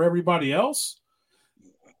jars for everybody else?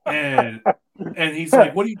 And he's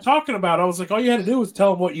like, what are you talking about? I was like, all you had to do was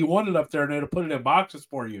tell them what you wanted up there, and they'd put it in boxes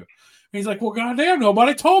for you. And he's like, well, goddamn,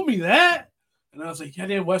 nobody told me that. And I was like, yeah,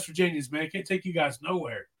 damn, West Virginians, man, I can't take you guys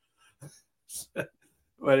nowhere.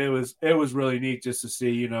 But it was really neat just to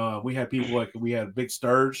see, we had people like, we had Big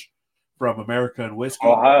Sturge from American Whiskey.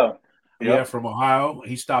 Ohio. Yeah, from Ohio.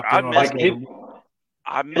 He stopped I in on his missed way. him.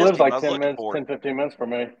 I He missed lives him. I like was 10 looking minutes, for him. 15 minutes from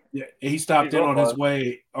me. Yeah, he stopped He's in real on close.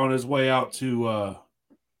 his way out to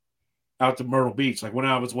Myrtle Beach. Like went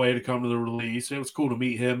out of his way to come to the release. It was cool to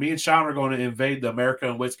meet him. Me and Shawns are going to invade the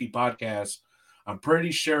American Whiskey podcast. I'm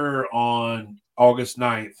pretty sure on August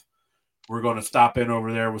 9th, we're going to stop in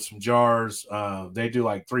over there with some jars. They do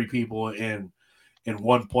like 3 people in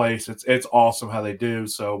one place. It's awesome how they do.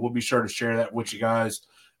 So we'll be sure to share that with you guys,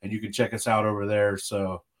 and you can check us out over there.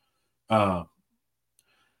 So, and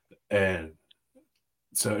the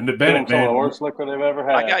Bennett, Some of the man, worst liquor they've ever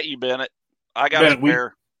had. I got you, Bennett. I got Bennett, a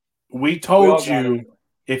spare. we told you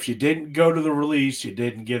if you didn't go to the release, you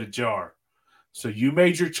didn't get a jar. So you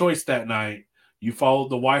made your choice that night. You followed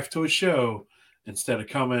the wife to a show instead of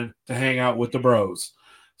coming to hang out with the bros.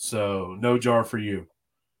 So no jar for you.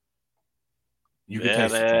 You can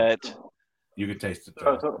taste it. You can taste it.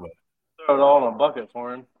 Throw it all in a bucket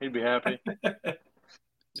for him. He'd be happy.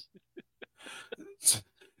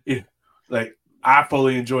 Yeah, like I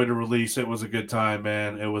fully enjoyed the release. It was a good time,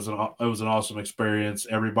 man. It was an awesome experience.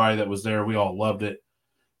 Everybody that was there, we all loved it,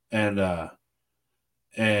 and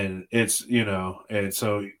it's and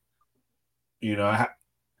so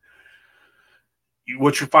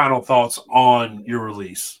what's your final thoughts on your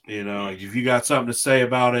release? Like if you got something to say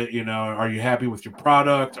about it, are you happy with your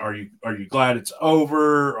product? Are you glad it's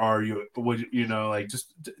over? Are you like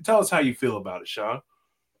just tell us how you feel about it, Shawn?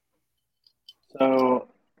 So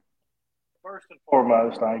first and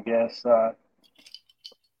foremost, I guess if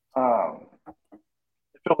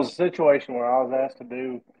it was a situation where I was asked to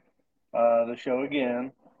do the show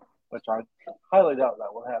again, which I highly doubt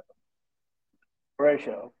that would happen, for a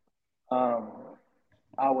show,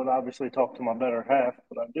 I would obviously talk to my better half,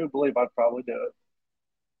 but I do believe I'd probably do it.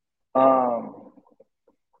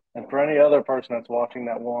 And for any other person that's watching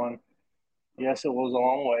that one, yes, it was a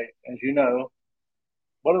long wait, as you know,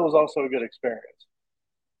 but it was also a good experience.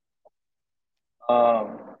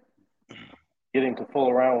 Getting to fool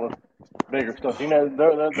around with bigger stuff.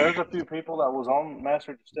 There's a few people that was on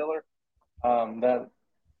Master Distiller that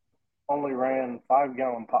only ran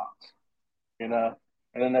 5-gallon pots, and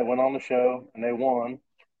then they went on the show and they won,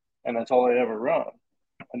 and that's all they ever run.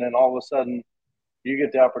 And then all of a sudden, you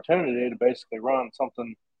get the opportunity to basically run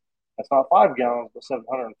something that's not 5 gallons but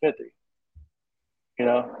 750.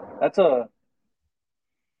 That's a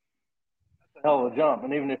hell of a jump.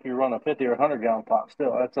 And even if you run a 50 or 100-gallon pot,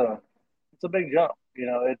 still it's a big jump.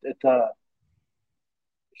 It's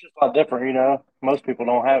just a lot different. Most people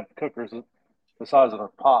don't have cookers the size of their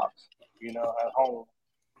pots. At home.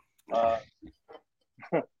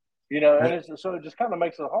 And so it just kind of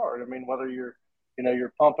makes it hard. I mean, whether you're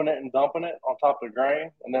pumping it and dumping it on top of the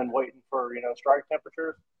grain and then waiting for strike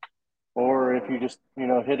temperatures, or if you just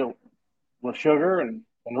hit it with sugar and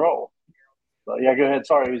roll. But yeah, go ahead.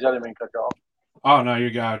 Sorry, I didn't mean to cut you off. Oh no, your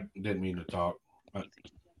guy didn't mean to talk.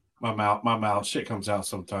 My mouth, shit comes out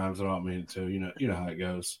sometimes. I don't mean to. You know how it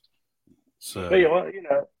goes. So, but yeah, well,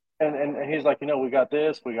 and he's like, we got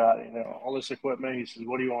this, we got all this equipment. He says,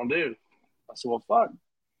 "What do you want to do?" I said, "Well, fuck. I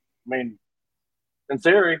mean, in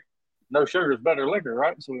theory, no sugar is better liquor,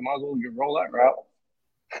 right? So we might as well roll that route."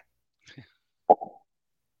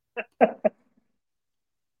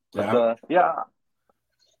 But, yeah.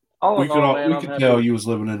 We could tell you was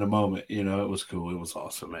living in the moment. It was cool. It was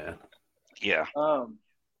awesome, man. Yeah.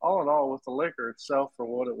 All in all, with the liquor itself for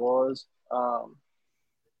what it was,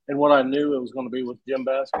 and what I knew it was going to be with Jim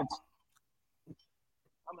Baskets,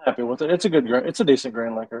 I'm happy with it. It's a decent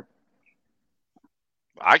grain liquor.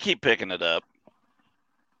 I keep picking it up.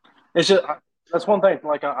 It's just that's one thing.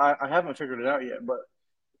 Like I haven't figured it out yet, but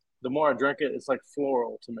the more I drink it, it's like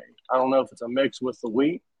floral to me. I don't know if it's a mix with the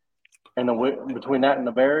wheat and between that and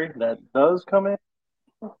the berry that does come in,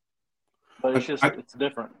 but it's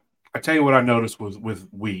different. I tell you what I noticed with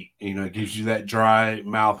wheat. It gives you that dry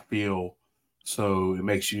mouth feel, so it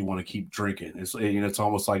makes you want to keep drinking. It's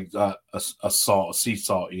almost like a sea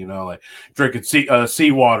salt. Like drinking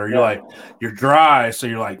seawater. You're like you're dry, so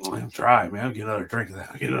you're like I'm dry, man. Get another drink of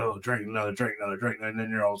that. Get another drink, and then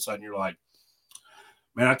you're all of a sudden you're like,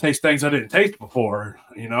 man, I taste things I didn't taste before.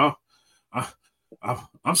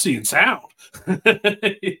 I'm seeing sound.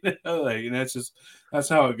 That's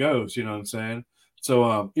how it goes. You know what I'm saying?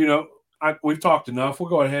 So, we've talked enough. We'll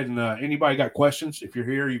go ahead and anybody got questions? If you're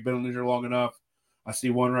here, you've been in here long enough. I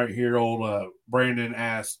see one right here. Old Brandon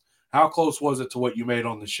asked, "How close was it to what you made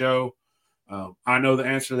on the show?" I know the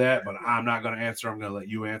answer to that, but I'm not going to answer. I'm going to let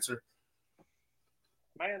you answer.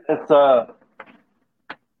 Man, it's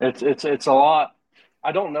a lot.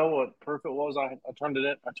 I don't know what proof it was. I turned it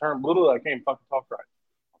in. I can't even fucking talk right.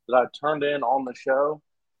 that I turned in on the show.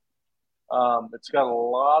 It's got a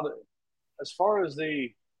lot of, as far as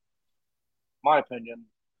my opinion,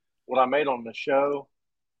 what I made on the show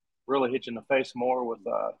really hit you in the face more with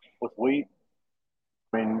wheat.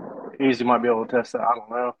 I mean, Easy might be able to test that. I don't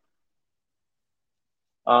know.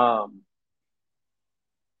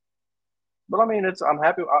 But I mean, I'm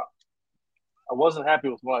happy. I wasn't happy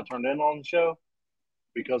with what I turned in on the show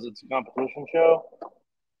because it's a competition show,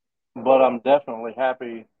 but I'm definitely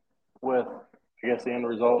happy with, I guess, the end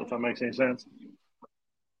result, if that makes any sense.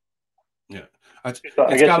 Yeah, it's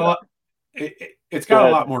got a lot. It's got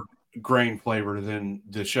a lot more grain flavor than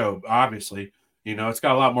the show. Obviously, it's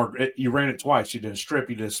got a lot more. You ran it twice. You did a strip.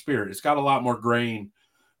 You did a spirit. It's got a lot more grain,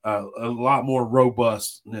 a lot more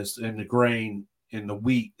robustness in the grain in the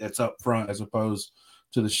wheat that's up front as opposed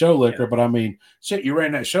to the show liquor. Yeah. But I mean, shit, you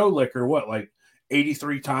ran that show liquor what, like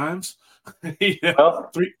 83 times?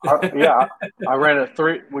 Well, I ran it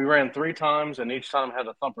three. We ran 3 times, and each time had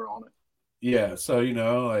a thumper on it. Yeah, so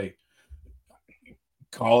like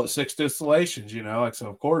call it 6 distillations. So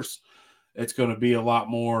of course it's going to be a lot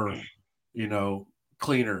more,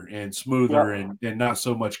 cleaner and smoother and not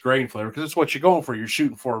so much grain flavor because it's what you're going for. You're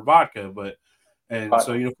shooting for a vodka,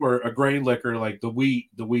 so for a grain liquor like the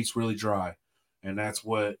wheat's really dry, and that's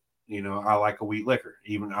what I like a wheat liquor.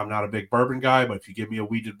 Even I'm not a big bourbon guy, but if you give me a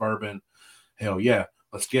wheated bourbon, hell yeah,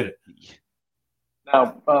 let's get it.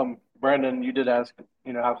 Now, Brandon, you did ask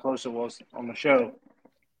how close it was on the show.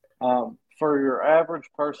 For your average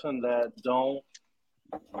person that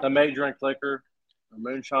may drink liquor or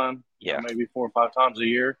moonshine, maybe 4 or 5 times a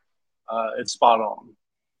year, it's spot on.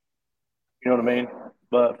 You know what I mean?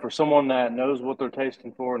 But for someone that knows what they're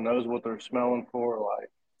tasting for, knows what they're smelling for, like,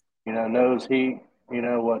 knows heat,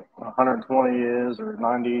 what 120 is or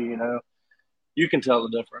 90, you can tell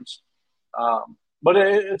the difference. But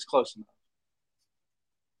it's close enough,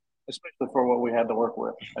 especially for what we had to work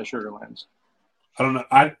with at Sugarlands. I don't know.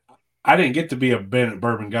 I didn't get to be a Bennett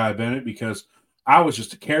bourbon guy, Bennett, because I was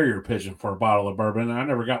just a carrier pigeon for a bottle of bourbon, and I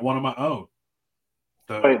never got one of my own.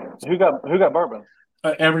 So, wait, who got bourbon?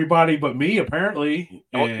 Everybody but me, apparently.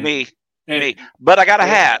 Me. But I got a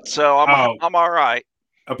hat, so I'm all right.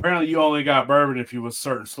 Apparently, you only got bourbon if you was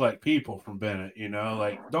certain select people from Bennett.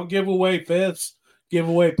 Like, don't give away fifths, give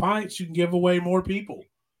away pints. You can give away more people.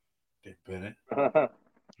 Bennett.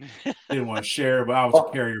 Didn't want to share, but I was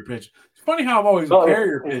a carrier pigeon. It's funny how I'm always a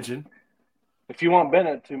carrier pigeon. If you want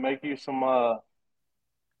Bennett to make you some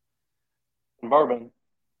bourbon,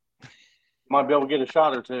 you might be able to get a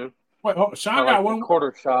shot or two. Wait, Shawn got one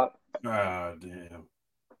quarter shot. Ah, damn.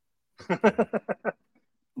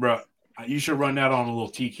 Bro, you should run that on a little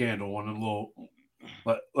tea candle, one of them little,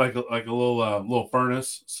 like a little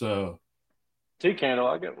furnace. So tea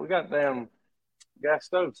candle, we got damn gas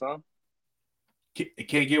stoves, huh?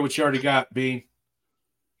 Can't get what you already got, Bean.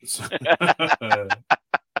 So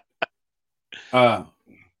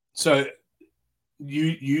you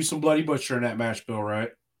used some Bloody Butcher in that mash bill, right?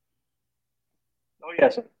 Oh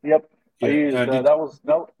yes, yep. Yeah. I used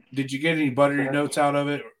Did you get any buttery notes out of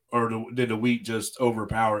it, or did the wheat just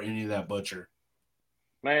overpower any of that butcher?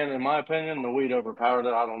 Man, in my opinion, the wheat overpowered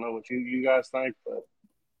it. I don't know what you guys think, but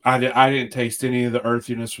I didn't taste any of the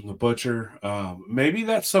earthiness from the butcher. Maybe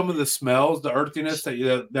that's some of the smells, the earthiness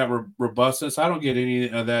that robustness. I don't get any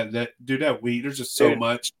of that. That wheat. There's just so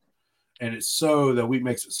much, and the wheat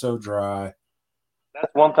makes it so dry.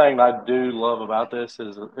 That's one thing I do love about this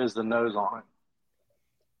is the nose on it.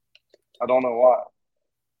 I don't know why.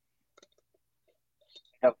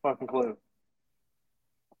 I have a fucking clue.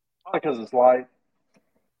 Probably because it's light.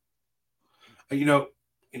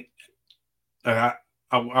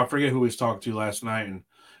 I forget who we was talking to last night, and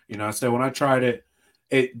I said when I tried it,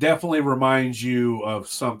 it definitely reminds you of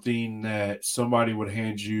something that somebody would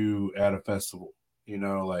hand you at a festival,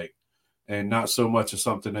 and not so much of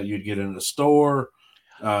something that you'd get in a store.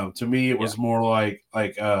 To me, it was more like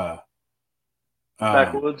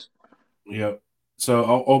backwoods. Yep. So,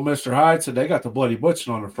 old Mr. Hyde said they got the Bloody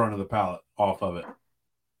Butcher on the front of the pallet off of it.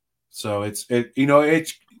 So it's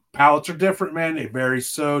pallets are different, man. They vary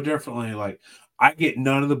so differently. Like I get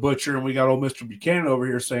none of the Butcher, and we got old Mr. Buchanan over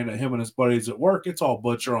here saying that him and his buddies at work, it's all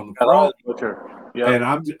Butcher on the front. Butcher. Yep. And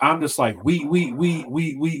I'm just like wheat.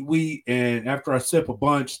 And after I sip a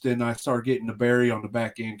bunch, then I start getting the berry on the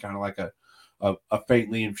back end, kind of like a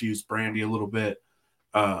faintly infused brandy a little bit.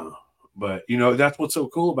 But that's what's so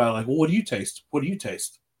cool about it. Like, well, what do you taste? What do you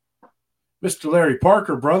taste? Mr. Larry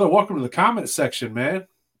Parker, brother, welcome to the comment section, man.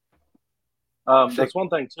 That's one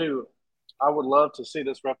thing too. I would love to see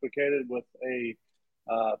this replicated with a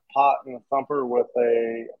pot and a thumper with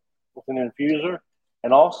an infuser,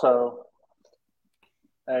 and also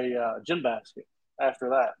a gin basket after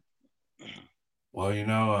that.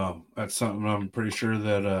 Well, that's something I'm pretty sure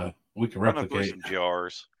that we can Running through replicate. some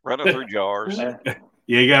jars. Running through jars. Yeah.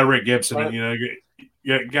 Yeah, you got to Rick Gibson it.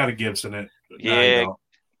 You got to Gibson it. No, you Yeah. don't.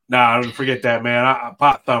 Nah, forget that, man.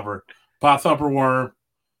 Pot thumper worm,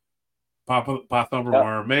 pot thumper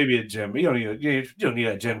worm. Maybe a gin. But you don't need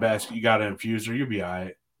that gin basket. You got an infuser. You'll be all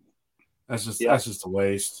right. That's just a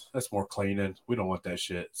waste. That's more cleaning. We don't want that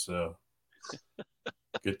shit. So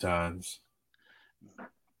good times.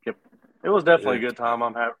 Yep. It was definitely a good time.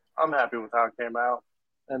 I'm happy with how it came out,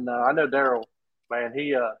 and I know Daryl, man.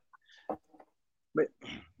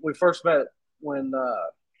 We first met when,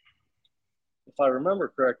 if I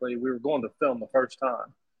remember correctly, we were going to film the first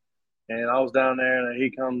time, and I was down there, and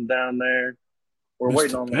he comes down there. We're Mr.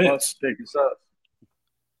 waiting on the bus Pitts. to pick us up,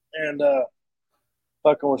 and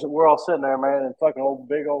we're all sitting there, man, and fucking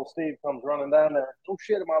big old Steve comes running down there. Oh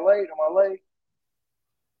shit, am I late? Am I late?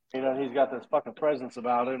 He's got this fucking presence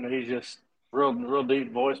about him, and he's just real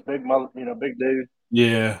deep voice, big big dude.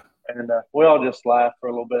 Yeah. And we all just laughed for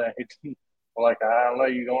a little bit. And we're like, I don't know,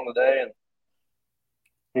 you going today? And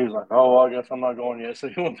he was like, oh, well, I guess I'm not going yet. So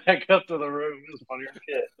he went back up to the room. It was funny as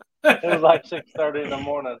shit. It was like 6:30 in the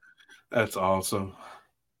morning. That's awesome.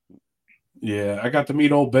 Yeah, I got to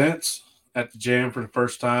meet old Bence at the jam for the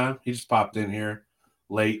first time. He just popped in here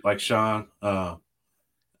late, like Shawn. And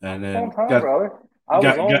then on time, brother. I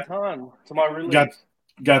was on time to my release.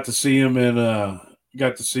 Got to see him and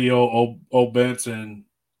got to see old Bence in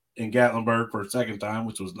Gatlinburg for a second time,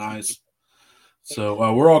 which was nice.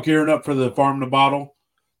 So we're all gearing up for the Farm to Bottle.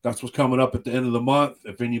 That's what's coming up at the end of the month.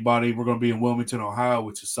 If anybody, we're going to be in Wilmington, Ohio,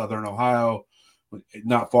 which is southern Ohio,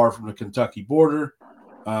 not far from the Kentucky border.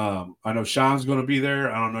 I know Sean's going to be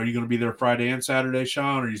there. I don't know. Are you going to be there Friday and Saturday,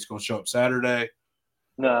 Shawn, or are you just going to show up Saturday?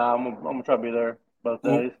 No, I'm going to try to be there both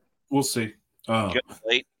days. We'll see.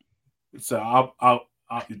 Late. So I'll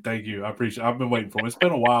thank you. I appreciate it. I've been waiting for them. It's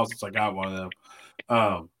been a while since I got one of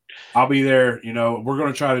them. I'll be there. We're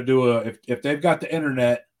going to try to do if they've got the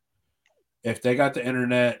internet. If they got the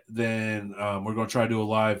internet, then we're going to try to do a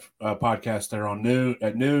live podcast there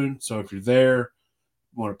at noon. So if you're there,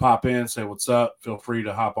 you want to pop in, say what's up, feel free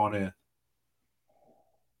to hop on in.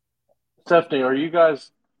 Stephanie, are you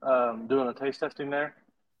guys doing a taste testing there,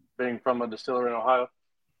 being from a distillery in Ohio?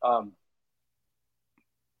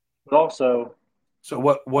 But also, so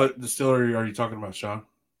what distillery are you talking about, Shawn?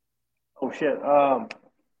 Oh shit,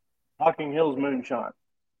 Hocking Hills Moonshine.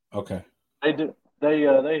 Okay. They do. They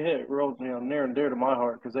hit real near and dear to my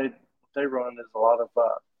heart because they run is a lot of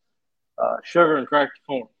sugar and cracked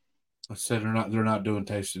corn. I said they're not doing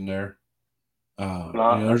tasting there.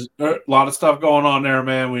 There's a lot of stuff going on there,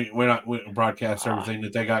 man. We broadcast everything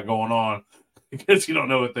that they got going on because you don't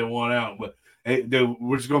know what they want out. But hey,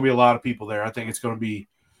 there's going to be a lot of people there. I think it's going to be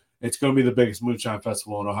the biggest moonshine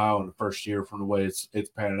festival in Ohio in the first year from the way it's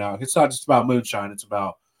panning out. It's not just about moonshine; it's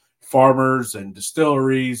about farmers and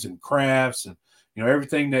distilleries and crafts and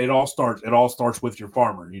everything. That it all starts with your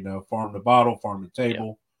farmer. Farm to bottle, farm to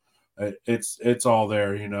table. Yeah. It's all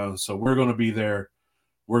there. So we're going to be there.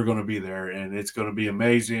 We're going to be there, and it's going to be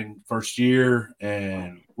amazing first year,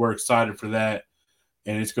 and we're excited for that.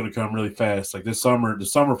 And it's going to come really fast. Like the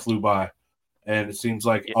summer flew by, and it seems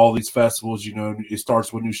like all these festivals, it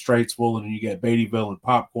starts with New Straitsville, and then you get Beattyville and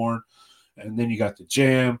Popcorn, and then you got the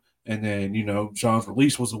Jam, and then Shawn's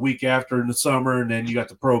release was a week after in the summer, and then you got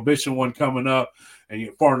the Prohibition one coming up, and you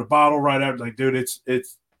get Farm to Bottle right after. Like, dude,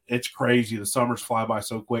 it's crazy. The summers fly by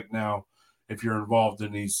so quick now. If you're involved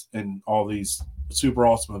in all these super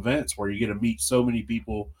awesome events where you get to meet so many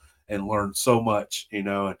people and learn so much, and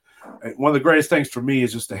one of the greatest things for me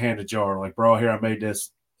is just to hand a jar. Like, bro, here I made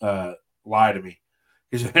this. Lie to me,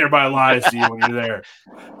 because everybody lies to you when you're there.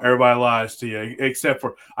 Everybody lies to you, except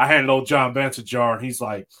for I handed old John Bence a jar, and he's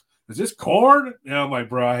like, "Is this corn?" And I'm like,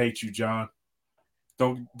 "Bro, I hate you, John.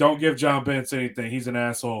 Don't give John Bence anything. He's an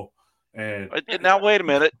asshole." And now wait a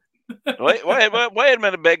minute. Wait a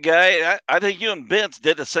minute, big guy. I think you and Bence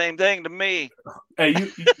did the same thing to me. Hey,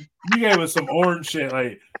 you gave us some orange shit.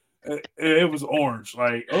 Like it was orange.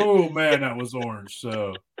 Like, oh man, that was orange.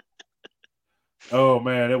 So, oh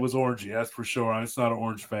man, it was orangey. That's for sure. I'm just not an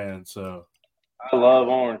orange fan. So, I love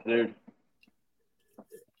orange, dude.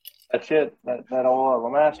 That shit, that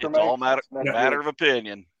old master. It's all matter of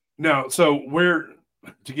opinion. No, so we're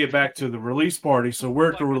to get back to the release party. So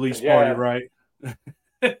we're at the release party, right?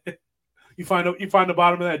 You find the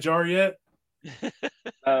bottom of that jar yet?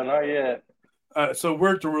 No, not yet. So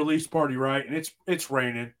we're at the release party, right? And it's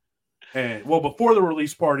raining. And before the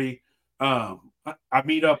release party, I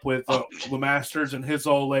meet up with LeMasters and his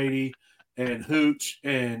old lady, and Hooch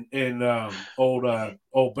and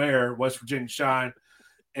old Bear, West Virginia Shine,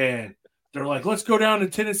 and they're like, let's go down to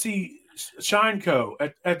Tennessee Shine Co.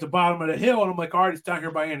 at the bottom of the hill. And I'm like, all right, it's down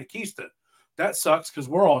here by Anakista. That sucks because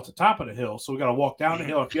we're all at the top of the hill. So we got to walk down the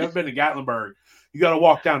hill. If you haven't been to Gatlinburg, you got to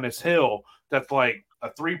walk down this hill that's like a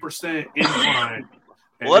 3% incline.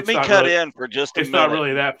 Let me cut in for just a minute. It's not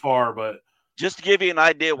really that far, but just to give you an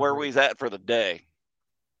idea where we was at for the day,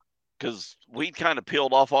 because we kind of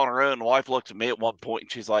peeled off on our own. The wife looked at me at one point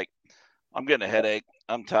and she's like, I'm getting a headache.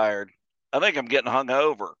 I'm tired. I think I'm getting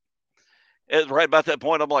hungover. It's right about that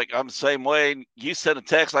point. I'm like, I'm the same way. You sent a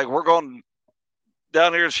text like, we're going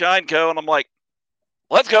down here to Shine Co. And I'm like,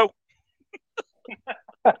 let's go.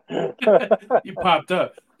 You popped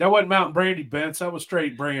up. That wasn't Mountain Brandy, Benz. That was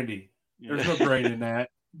straight brandy. There's no grain in that.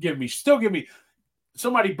 Give me.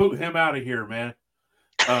 Somebody boot him out of here, man.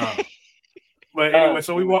 But anyway,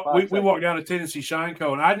 so we walked down to Tennessee Shine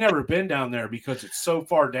Co. And I'd never been down there because it's so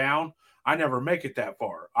far down. I never make it that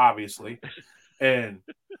far, obviously. And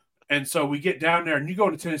so we get down there and you go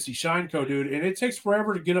to Tennessee Shine Co., dude, and it takes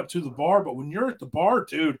forever to get up to the bar. But when you're at the bar,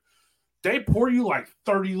 dude, they pour you like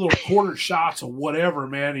 30 little quarter shots of whatever,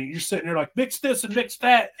 man. And you're sitting there like, mix this and mix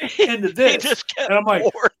that into this. And I'm like,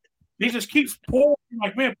 he just keeps pouring.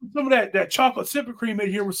 Like, man, put some of that chocolate sipping cream in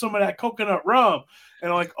here with some of that coconut rum. And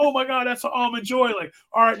I'm like, oh my God, that's an almond joy. Like,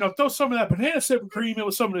 all right, now throw some of that banana sipping cream in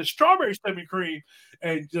with some of the strawberry sipping cream.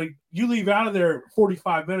 And like, you leave out of there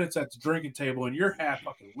 45 minutes at the drinking table and you're half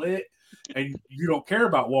fucking lit and you don't care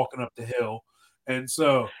about walking up the hill. And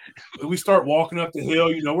so we start walking up the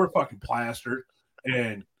hill, we're fucking plastered.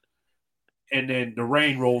 And then the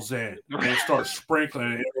rain rolls in and it starts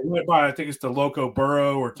sprinkling. And it went by, I think it's the Loco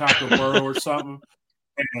Burro or Taco Burro or something.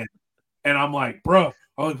 And I'm like, bro,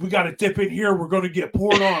 we got to dip in here. We're going to get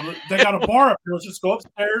poured on. They got a bar up here. Let's just go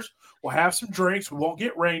upstairs. We'll have some drinks. We won't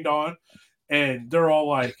get rained on. And they're all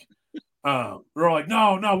like, no,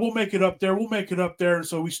 we'll make it up there. We'll make it up there. And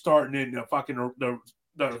so we start, and then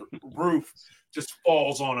the roof just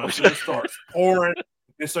falls on us and it starts pouring.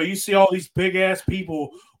 And so you see all these big ass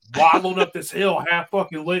people waddling up this hill, half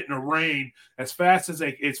fucking lit in the rain, as fast as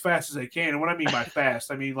they can. And what I mean by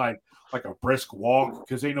fast, I mean like a brisk walk,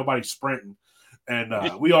 because ain't nobody sprinting.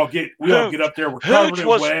 And we all get up there. We're covered in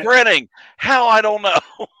wet. Sprinting. How? I don't know.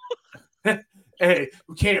 Hey,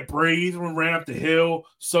 we can't breathe. We ran up the hill,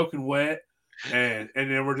 soaking wet, and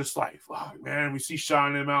then we're just like, fuck, man. We see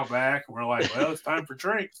Sean and them out back, and we're like, well, it's time for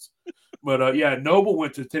drinks. But yeah, Noble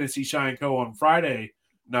went to Tennessee Shine Co. on Friday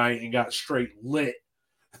night and got straight lit.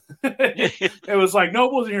 It was like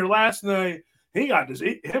Noble was in here last night. He got this.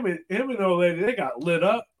 Him and old lady, they got lit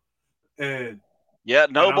up. And yeah,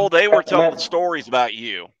 Noble, they were telling stories about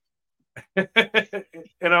you.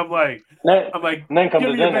 And I'm like, give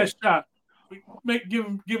me your best shot.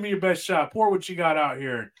 Give me your best shot. Pour what you got out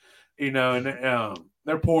here, And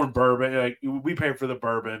they're pouring bourbon. Like, we pay for the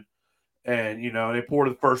bourbon, and they pour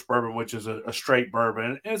the first bourbon, which is a straight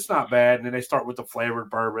bourbon. And it's not bad. And then they start with the flavored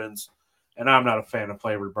bourbons. And I'm not a fan of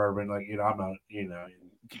flavored bourbon. Like, I'm not.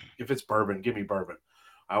 If it's bourbon, give me bourbon.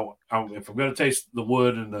 If I'm gonna taste the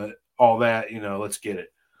wood and all that, let's get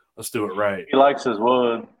it. Let's do it right. He likes his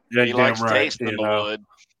wood. Yeah, he likes tasting the wood.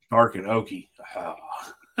 Dark and oaky. Oh.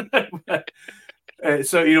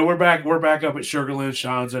 So we're back up at Sugarlands.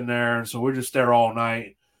 Shawns in there, and so we're just there all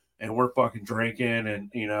night, and we're fucking drinking and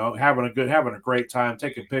having a great time,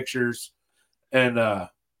 taking pictures, and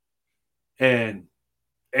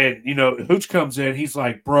Hooch comes in. He's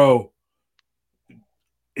like, bro,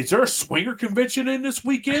 is there a swinger convention in this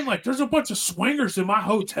weekend? Like, there's a bunch of swingers in my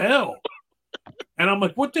hotel. And I'm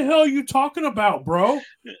like, what the hell are you talking about, bro?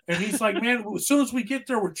 And he's like, man, as soon as we get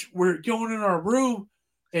there, we're going in our room,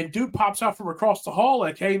 and dude pops out from across the hall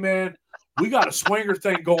like, hey, man, we got a swinger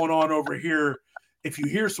thing going on over here. If you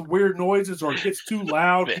hear some weird noises or it gets too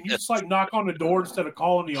loud, can you just like knock on the door instead of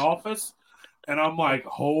calling the office? And I'm like,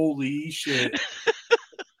 holy shit.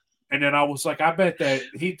 And then I was like, I bet that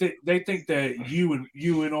they think that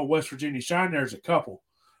you and old West Virginia Shine there's a couple.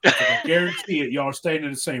 Like, I guarantee it. Y'all are staying in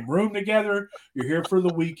the same room together. You're here for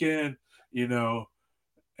the weekend,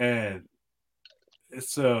 and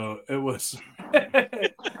so it was.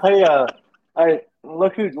 Hey,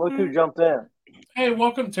 look who jumped in. Hey,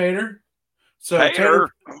 welcome, Tater. So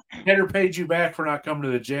Tater paid you back for not coming to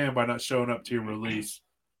the jam by not showing up to your release.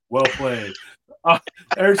 Well played.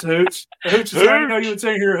 There's Hooch. Hooch is I know you would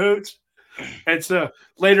say here, Hooch. And so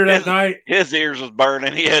later that night, his ears was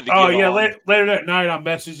burning. He had to. Oh yeah, later that night, I'm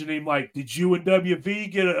messaging him like, "Did you and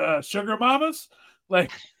WV get a Sugar Mamas? Like,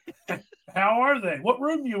 how are they? What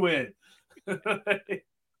room you in?" He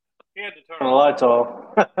had to turn the lights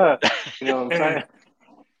off. You know what I'm saying?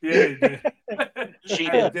 Yeah, he did. She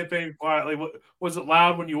Had to did. dip in quietly. Was it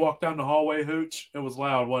loud when you walked down the hallway, Hooch? It was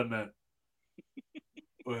loud, wasn't it?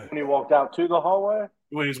 When he walked out to the hallway?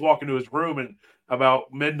 When he was walking to his room and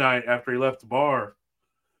about midnight after he left the bar.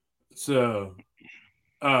 So,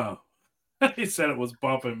 he said it was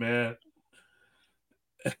bumping, man.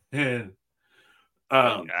 And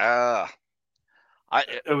I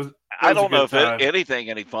it was I a don't know good if time. anything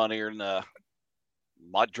any funnier than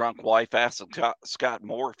my drunk wife asked Scott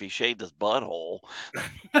Moore if he shaved his butthole.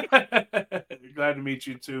 Glad to meet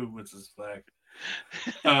you too, Mrs. Flack.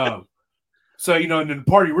 So, and then the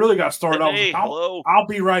party really got started. Hey, hello. I'll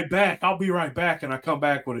be right back. I'll be right back. And I come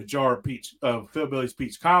back with a jar of Philbilly's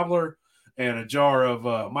peach cobbler and a jar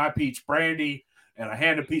of my peach brandy. And I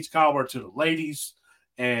hand the peach cobbler to the ladies.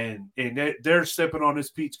 And they're sipping on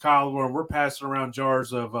this peach cobbler. And we're passing around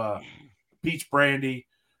jars of peach brandy.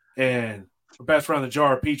 And we're passing around the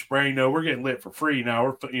jar of peach brandy. No, we're getting lit for free now.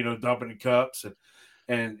 We're, dumping in cups.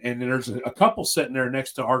 And then there's a couple sitting there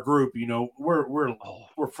next to our group.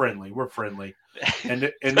 We're friendly. We're friendly.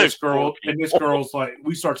 And this girl's like,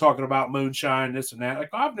 we start talking about moonshine, this and that. Like,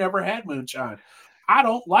 I've never had moonshine. I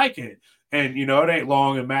don't like it. And it ain't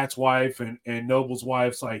long. And Matt's wife and Noble's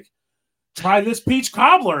wife's like, try this peach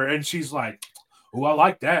cobbler. And she's like, oh, I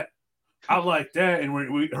like that. I like that.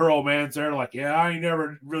 And her old man's there like, yeah, I ain't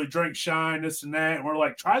never really drank shine, this and that. And we're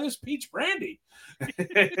like, try this peach brandy.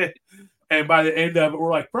 And by the end of it, we're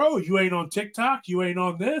like, bro, you ain't on TikTok. You ain't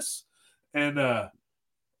on this. And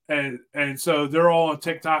so they're all on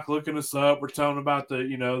TikTok looking us up. We're telling about the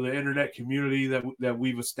internet community that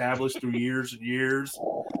we've established through years and years.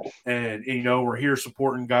 And, we're here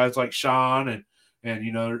supporting guys like Shawn and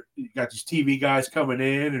you got these TV guys coming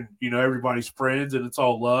in and, everybody's friends and it's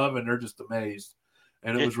all love and they're just amazed.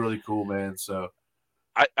 And it was really cool, man. So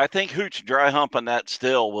I think Hooch dry humping that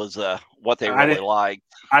still was what they really liked.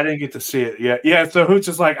 I didn't get to see it yet. Yeah, so Hooch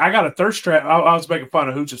is like, I got a thirst trap. I was making fun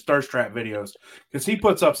of Hooch's thirst trap videos because he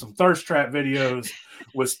puts up some thirst trap videos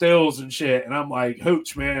with stills and shit. And I'm like,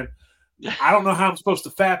 Hooch, man, I don't know how I'm supposed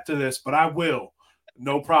to fap to this, but I will.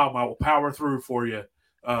 No problem. I will power through for you.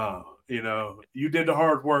 You did the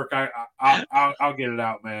hard work. I'll get it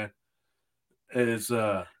out, man.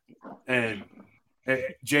 And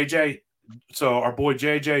JJ. So our boy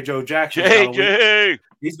JJ Joe Jackson,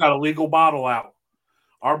 he's got a legal bottle out.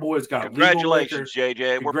 Our boy's got congratulations, legal liquor.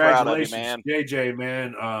 JJ. We're proud of you, man. JJ,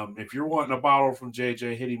 man. If you're wanting a bottle from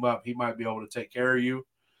JJ, hit him up. He might be able to take care of you.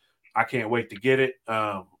 I can't wait to get it.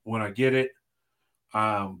 When I get it,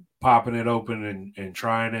 I'm popping it open and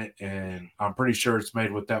trying it, and I'm pretty sure it's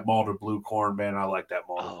made with that malted blue corn, man. I like that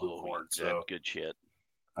malted blue corn. So good shit.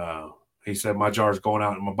 He said my jar's going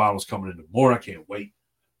out and my bottle's coming in the morning. I can't wait.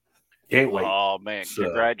 Can't wait. Oh, man. So,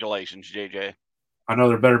 congratulations, JJ. I know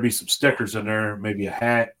there better be some stickers in there, maybe a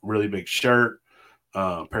hat, really big shirt,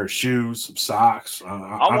 a pair of shoes, some socks.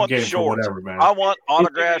 I'm game for whatever, man. I want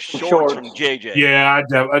autographed shorts from JJ. Yeah,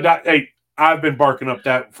 I've been barking up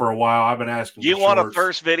that for a while. I've been asking. You want a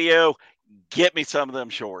first video? Get me some of them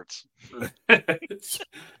shorts.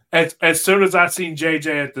 As soon as I seen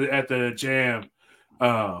JJ at the jam,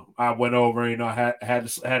 I went over. I had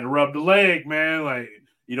to rub the leg, man. Like,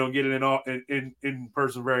 you don't get it in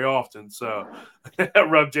person very often. So I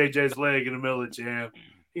rubbed JJ's leg in the middle of the jam.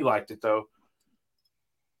 He liked it, though.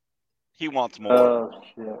 He wants more.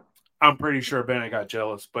 Shit. I'm pretty sure Bennett got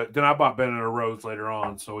jealous. But then I bought Bennett a rose later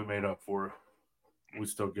on, so we made up for it. We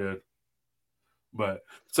still good. But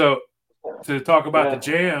so to talk about the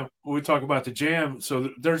jam, when we talk about the jam, so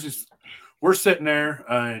there's this – we're sitting there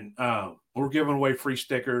and we're giving away free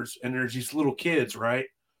stickers, and there's these little kids, right?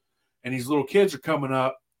 And these little kids are coming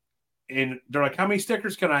up, and they're like, how many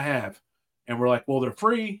stickers can I have? And we're like, well, they're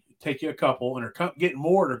free. Take you a couple. And they're getting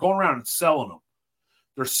more. They're going around and selling them.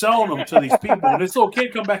 They're selling them to these people. And this little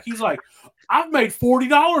kid come back. He's like, I've made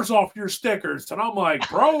 $40 off your stickers. And I'm like,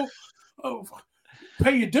 bro,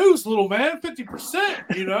 pay your dues, little man,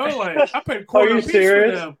 50%. Like, I paid a quarter piece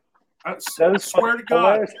for them. I swear to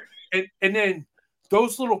God. And then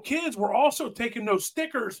those little kids were also taking those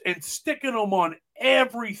stickers and sticking them on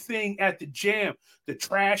everything at the jam, the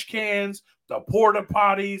trash cans, the porta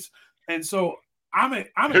potties. And so I'm at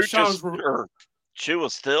Shawns. Shoe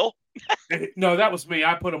was still? No, that was me.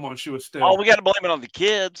 I put them on Shoe was still. Oh, we got to blame it on the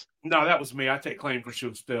kids. No, that was me. I take claim for Shoe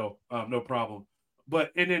was still. No problem.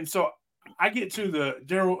 And then so I get to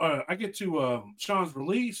Shawn's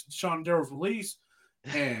release, Shawn and Daryl's release,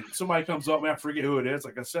 and somebody comes up, man, I forget who it is.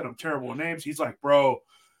 Like I said, I'm terrible with names. He's like, bro,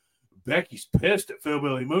 Becky's pissed at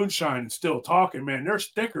Philbilly Moonshine and still talking, man. There's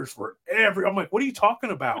stickers for I'm like, what are you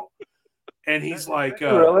talking about? And he's like,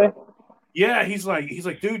 really? Yeah, he's like,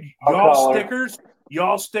 dude, y'all stickers,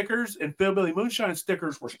 y'all stickers and Hillbilly Moonshine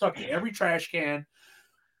stickers were stuck to every trash can.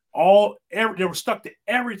 They were stuck to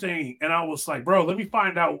everything. And I was like, bro, let me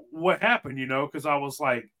find out what happened, because I was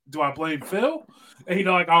like, do I blame Phil? And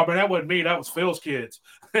like, oh man, that wasn't me. That was Phil's kids.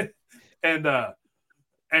 And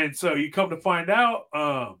so you come to find out,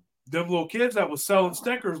 them little kids that was selling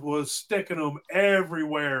stickers was sticking them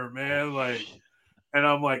everywhere, man. Like, and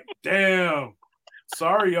I'm like, damn,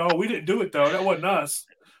 sorry, y'all. We didn't do it though. That wasn't us.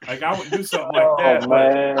 Like, I wouldn't do something like that. Oh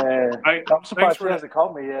man, I'm surprised he that. hasn't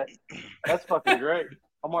called me yet. That's fucking great.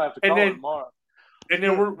 I'm gonna have to call him tomorrow. And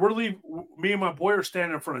then we're leaving. Me and my boy are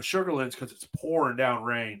standing in front of Sugarlands because it's pouring down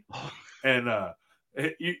rain. And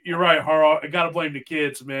you're right, Harl. I gotta blame the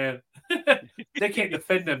kids, man. They can't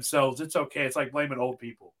defend themselves. It's okay. It's like blaming old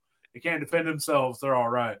people. They can't defend themselves. They're all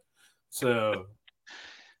right. So,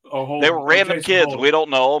 they were random kids. We don't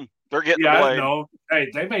know them. They're getting the blame. I know. Hey,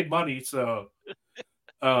 they made money, so.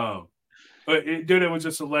 But dude, it was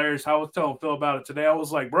just hilarious. I was telling Phil about it today. I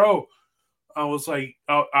was like, bro. I was like,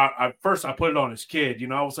 first I put it on his kid.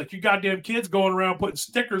 I was like, you goddamn kids going around putting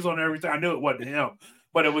stickers on everything. I knew it wasn't him,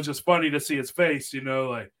 but it was just funny to see his face.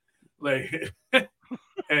 Like,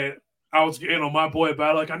 and I was getting on my boy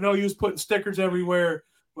about it. Like, I know you was putting stickers everywhere,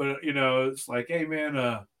 but it's like, hey man,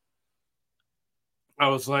 I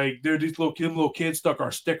was like, dude, these little kids stuck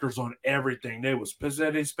our stickers on everything. They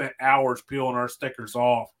spent hours peeling our stickers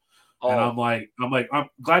off. Oh. And I'm like, I'm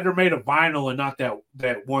glad they're made of vinyl and not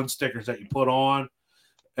that one stickers that you put on.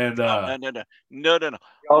 And no.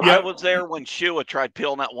 I was there when Shua tried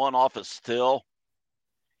peeling that one off his still.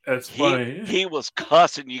 That's funny. He was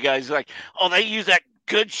cussing you guys like, oh, they use that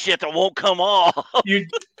good shit that won't come off.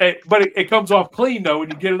 But it comes off clean though when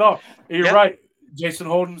you get it off. And you're right, Jason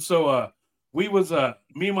Holden. So me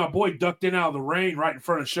and my boy ducked in out of the rain right in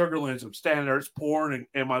front of Sugarlands. I'm standing there, it's pouring,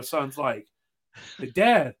 and my son's like, hey,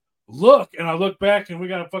 Dad, look. And I look back and we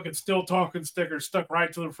got a fucking still talking sticker stuck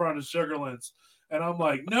right to the front of Sugarlands. And I'm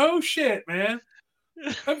like, no shit, man.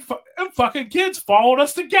 Them fucking kids followed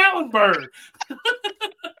us to Gatlinburg.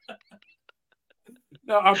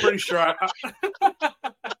 No, I'm pretty sure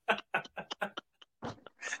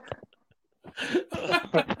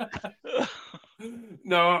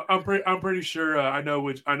No, I'm pretty sure I know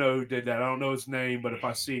who did that. I don't know his name, but if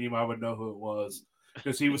I seen him, I would know who it was.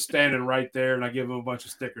 Because he was standing right there, and I gave him a bunch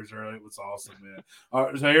of stickers earlier. It was awesome, man. All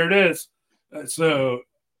right, so here it is. So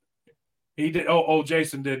he did. Oh,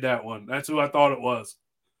 Jason did that one. That's who I thought it was.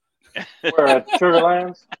 Where at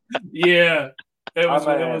Sugarlands? Yeah, it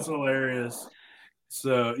was hilarious.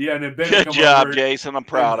 So yeah, and then Ben, good job, Jason. I'm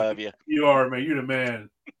proud of you. You are, man. You're the man.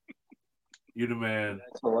 You're the man.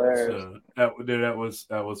 That's hilarious. So,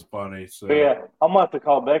 that was funny. So but yeah, I'm gonna have to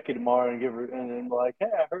call Becky tomorrow and give her and be like, hey,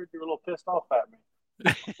 I heard you're a little pissed off at me.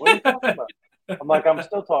 What are you talking about? I'm like, I'm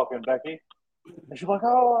still talking, Becky. And she's like,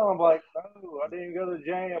 oh, I'm like, oh, I didn't go to the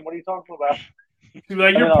jam. What are you talking about? She's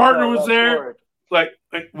like, your partner was there. Like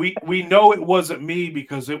we know it wasn't me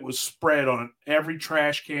because it was spread on every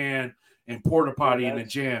trash can and porta potty in the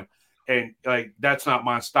gym. And like, that's not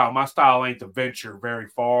my style. My style ain't to venture very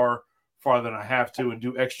farther than I have to and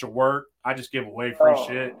do extra work. I just give away free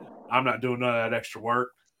shit. I'm not doing none of that extra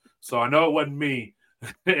work. So I know it wasn't me.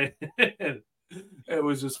 It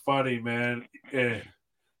was just funny, man. Yeah.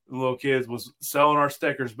 The little kids was selling our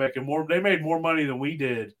stickers, making more. They made more money than we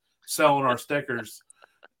did selling our stickers.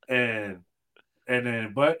 And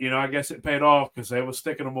then, but I guess it paid off because they was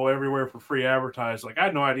sticking them everywhere for free advertising. Like, I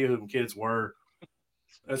had no idea who them kids were.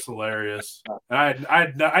 That's hilarious. I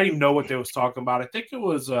didn't even know what they was talking about. I think it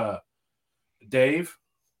was Dave.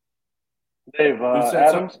 Dave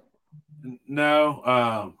Adams?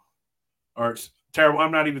 No. Or it's terrible.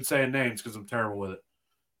 I'm not even saying names because I'm terrible with it.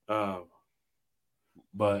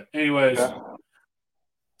 But anyways,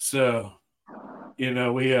 so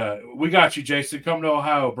we got you, Jason. Come to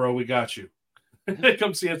Ohio, bro. We got you.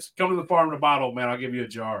 Come see us. Come to the farm to bottle, man. I'll give you a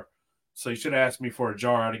jar. So you should have asked me for a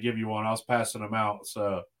jar. I'd give you one. I was passing them out.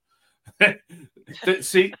 So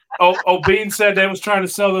see, Bean said they was trying to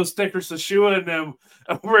sell those stickers to Shua and them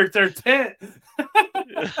over at their tent.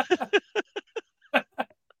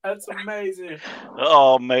 That's amazing.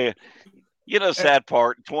 Oh man. Sad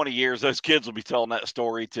part, 20 years, those kids will be telling that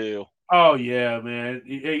story too. Oh yeah, man.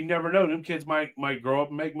 You never know. Them kids might grow up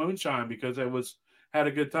and make moonshine because they had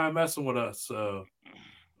a good time messing with us. So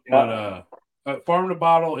but Farm to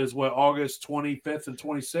Bottle is August 25th and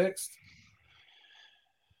 26th.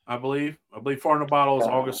 I believe Farm to Bottle is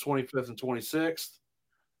August 25th and 26th.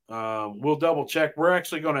 We'll double check. We're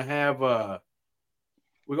actually gonna have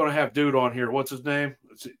dude on here. What's his name?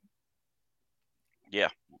 Yeah.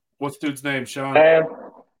 What's dude's name, Shawn? Dan.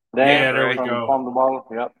 Yeah, there we go. Farm to Bottle.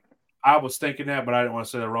 Yep. I was thinking that, but I didn't want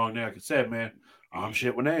to say the wrong name. Like I said, man, I'm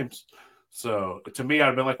shit with names. So to me, I'd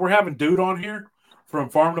have been like, we're having dude on here from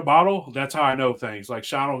Farm to Bottle. That's how I know things. Like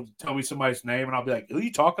Shawns will tell me somebody's name, and I'll be like, who are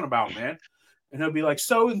you talking about, man? And he'll be like,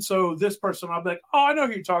 so and so, this person. I'll be like, oh, I know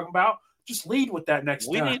who you're talking about. Just lead with that next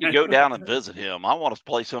time. We need to go down and visit him. I want to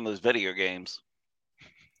play some of his video games.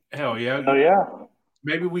 Hell yeah. Oh yeah.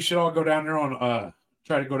 Maybe we should all go down there on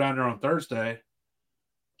try to go down there on Thursday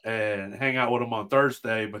and hang out with him on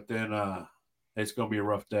Thursday, but then it's gonna be a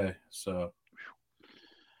rough day. So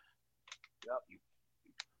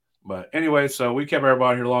but anyway, so we kept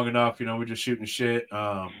everybody here long enough, we're just shooting shit.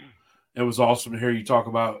 It was awesome to hear you talk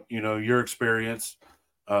about, your experience.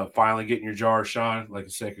 Finally getting your jar, Shawn. Like I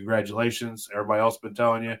said, congratulations. Everybody else been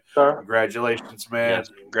telling you. Sure. Congratulations, man. Yes,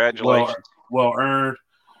 congratulations. Well earned.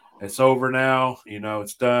 It's over now.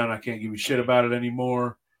 It's done. I can't give you shit about it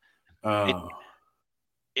anymore.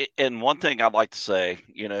 And one thing I'd like to say,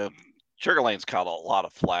 Sugarlands caught a lot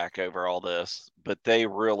of flack over all this, but they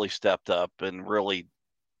really stepped up and really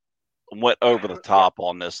went over the top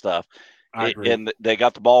on this stuff. And they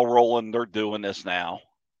got the ball rolling. They're doing this now.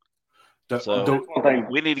 So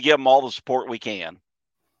we need to give them all the support we can.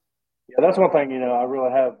 Yeah, that's one thing, I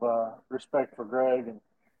really have respect for Greg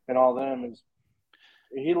and all them is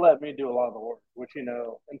he let me do a lot of the work, which, in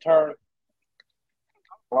turn,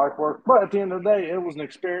 life work. But at the end of the day, it was an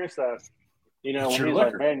experience that, when he's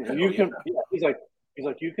like, man, you can, he's like,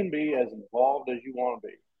 you can be as involved as you want to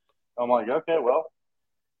be. I'm like, okay, well,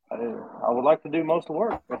 I would like to do most of the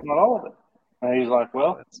work, if not all of it. And he's like,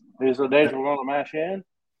 well, these are the days we're going to mash in,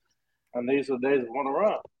 and these are the days we're going to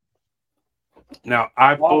run. Now,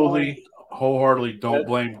 I fully, wholeheartedly don't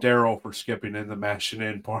blame Daryl for skipping in the mashing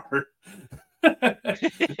in part. Not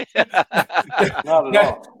at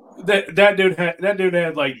all. That dude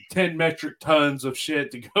had like 10 metric tons of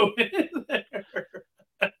shit to go in there.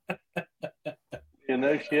 Yeah,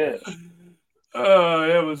 no shit.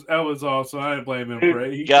 Oh, that was awesome. I didn't blame him for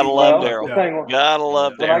it. Gotta love Daryl. Gotta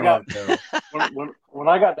love Daryl. When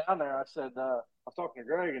I got down there, I said, I was talking to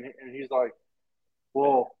Greg, and he's like,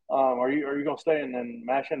 well, are you gonna stay and then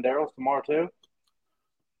mash in Daryl's tomorrow too?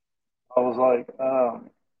 I was like,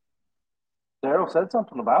 Daryl said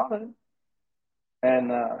something about it,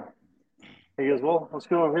 and he goes, well, let's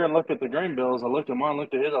go over here and look at the grain bills. I looked at mine,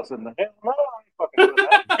 looked at his. I said, hell no, I ain't fucking doing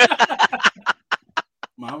that.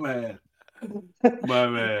 My man.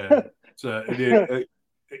 So it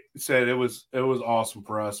said it was awesome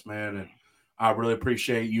for us, man, and I really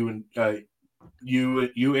appreciate you and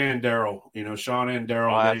you and Daryl. Shawn and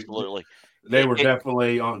Daryl. Absolutely. They were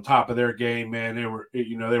definitely on top of their game, man. They were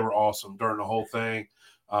awesome during the whole thing.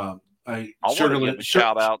 I want to give a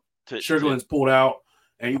shout out to Sugarlands pulled out.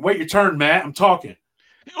 And wait your turn, Matt. I'm talking.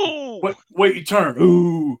 Ooh. Wait your turn.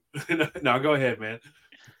 Ooh. No, go ahead, man.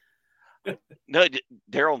 No,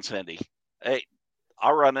 Daryl and Cindy. Hey,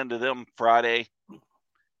 I run into them Friday.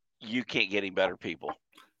 You can't get any better people.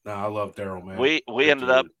 No, I love Daryl, man. We ended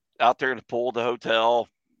up out there in the pool, the hotel.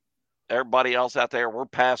 Everybody else out there, we're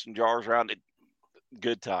passing jars around.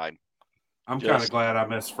 Good time. I'm kind of glad I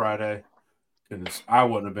missed Friday because I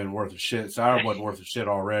wouldn't have been worth a shit. So I wasn't worth a shit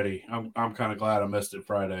already. I'm kind of glad I missed it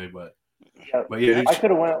Friday, but yeah, I could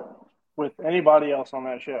have went with anybody else on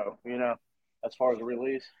that show, as far as the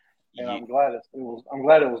release. And I'm glad it was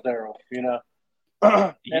Daryl, And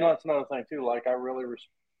that's another thing too. Like I really,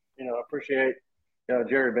 appreciate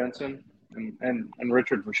Jerry Benson and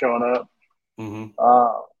Richard for showing up. Mm-hmm.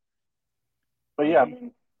 But yeah, I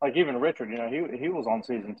mean, like even Richard, he was on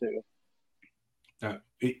season 2.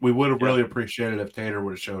 We would have really appreciated if Tater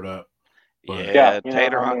would have showed up. But,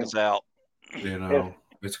 Tater hung us out.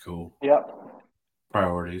 It's cool. Yeah.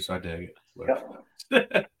 Priorities, I dig it.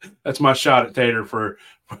 That's my shot at Tater for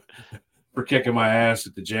kicking my ass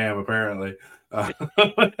at the jam, apparently.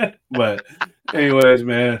 But anyways,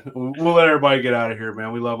 man, we'll let everybody get out of here,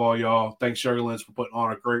 man. We love all y'all. Thanks, Sugarlands, for putting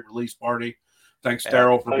on a great release party. Thanks,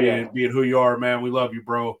 Daryl, for being who you are, man. We love you,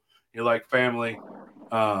 bro. You're like family.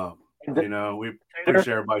 We appreciate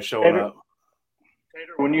everybody showing up.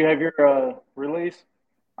 Tater, when you have your release,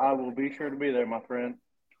 I will be sure to be there, my friend.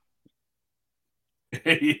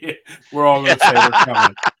 Yeah, we're all going to say we're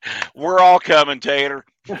coming. We're all coming, Tater.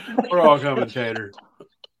 We're all coming, Tater.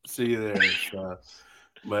 See you there.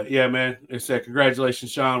 But yeah, man, I said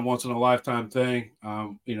congratulations, Shawn. Once in a lifetime thing.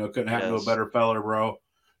 Couldn't happen to a better fella, bro.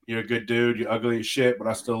 You're a good dude. You're ugly as shit, but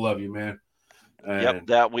I still love you, man. And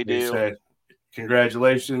that we do. Said,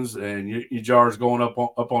 congratulations, and your jar's going up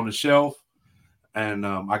on the shelf. And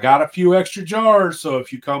I got a few extra jars, so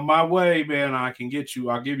if you come my way, man, I can get you.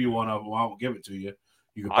 I'll give you one of them. I won't give it to you.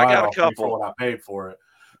 You can buy it off me for what I paid for it.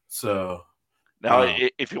 So, Now,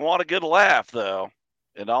 if you want a good laugh, though,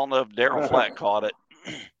 and I don't know if Daryl Flack caught it,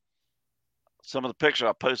 some of the pictures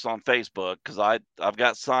I post on Facebook, because I've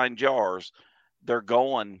got signed jars, they're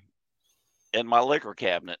going in my liquor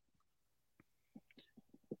cabinet.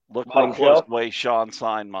 Look real close the way Shawn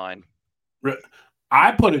signed mine.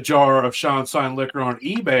 I put a jar of Shawn signed liquor on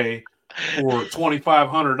eBay for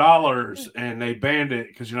 $2,500, and they banned it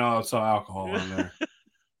because I saw alcohol in there.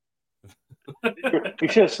 You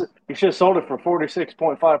should have sold it for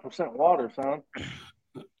 46.5% water, son.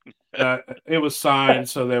 It was signed,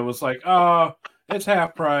 so they was like, "Oh, it's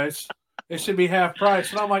half price. It should be half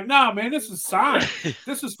price." And I'm like, "Nah, man, this is signed.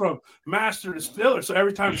 This is from Master Distiller." So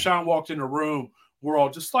every time Shawn walked in the room, we're all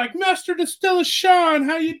just like, "Master Distiller Shawn,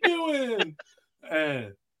 how you doing?"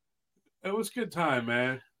 And it was a good time,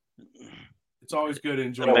 man. It's always good to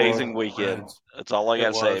enjoy. Amazing weekend. That's all I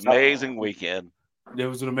gotta say. Amazing weekend. It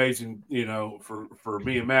was an amazing, for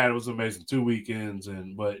me and Matt, it was an amazing 2 weekends.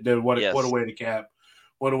 But what a way to cap.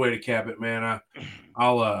 What a way to cap it, man.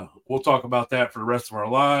 We'll talk about that for the rest of our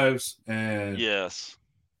lives. And yes.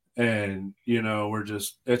 And we're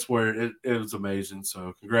just, it's where it was amazing.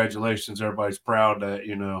 So congratulations. Everybody's proud that,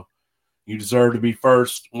 you deserve to be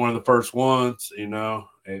first, one of the first ones,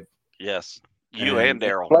 Yes. You and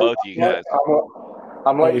Daryl, both you guys.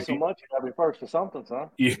 I'm late so much, you gotta be first to something, son.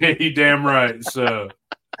 Yeah, you damn right. So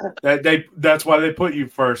that's why they put you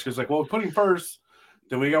first. Because put him first,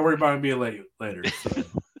 then we got to worry about him being late later. So,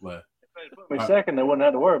 but if they put me second, they wouldn't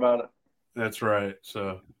have to worry about it. That's right.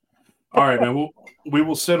 So, all right, man. We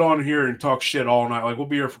will sit on here and talk shit all night. We'll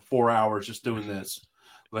be here for 4 hours just doing this.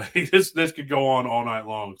 This could go on all night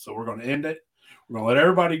long. So we're going to end it. We're going to let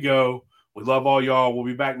everybody go. We love all y'all. We'll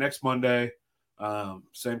be back next Monday.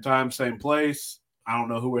 Same time, same place. I don't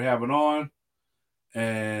know who we're having on.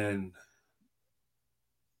 And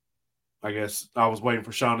I guess I was waiting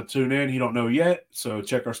for Shawn to tune in. He don't know yet. So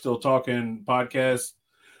check our Still Talking podcast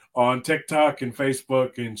on TikTok and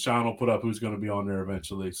Facebook, and Shawn will put up who's going to be on there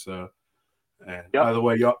eventually. So, by the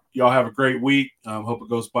way, y'all have a great week. Hope it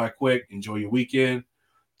goes by quick. Enjoy your weekend.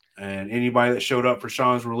 And anybody that showed up for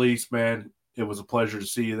Shawn's release, man, it was a pleasure to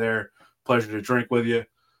see you there. Pleasure to drink with you.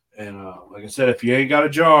 And like I said, if you ain't got a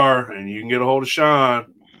jar and you can get a hold of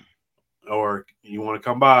Shawn, or you want to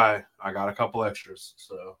come by, I got a couple extras.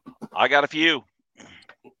 So I got a few.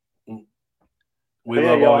 We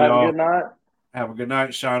love all y'all. Have a good night. Have a good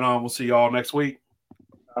night. Shine on. We'll see y'all next week.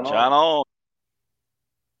 Shine on.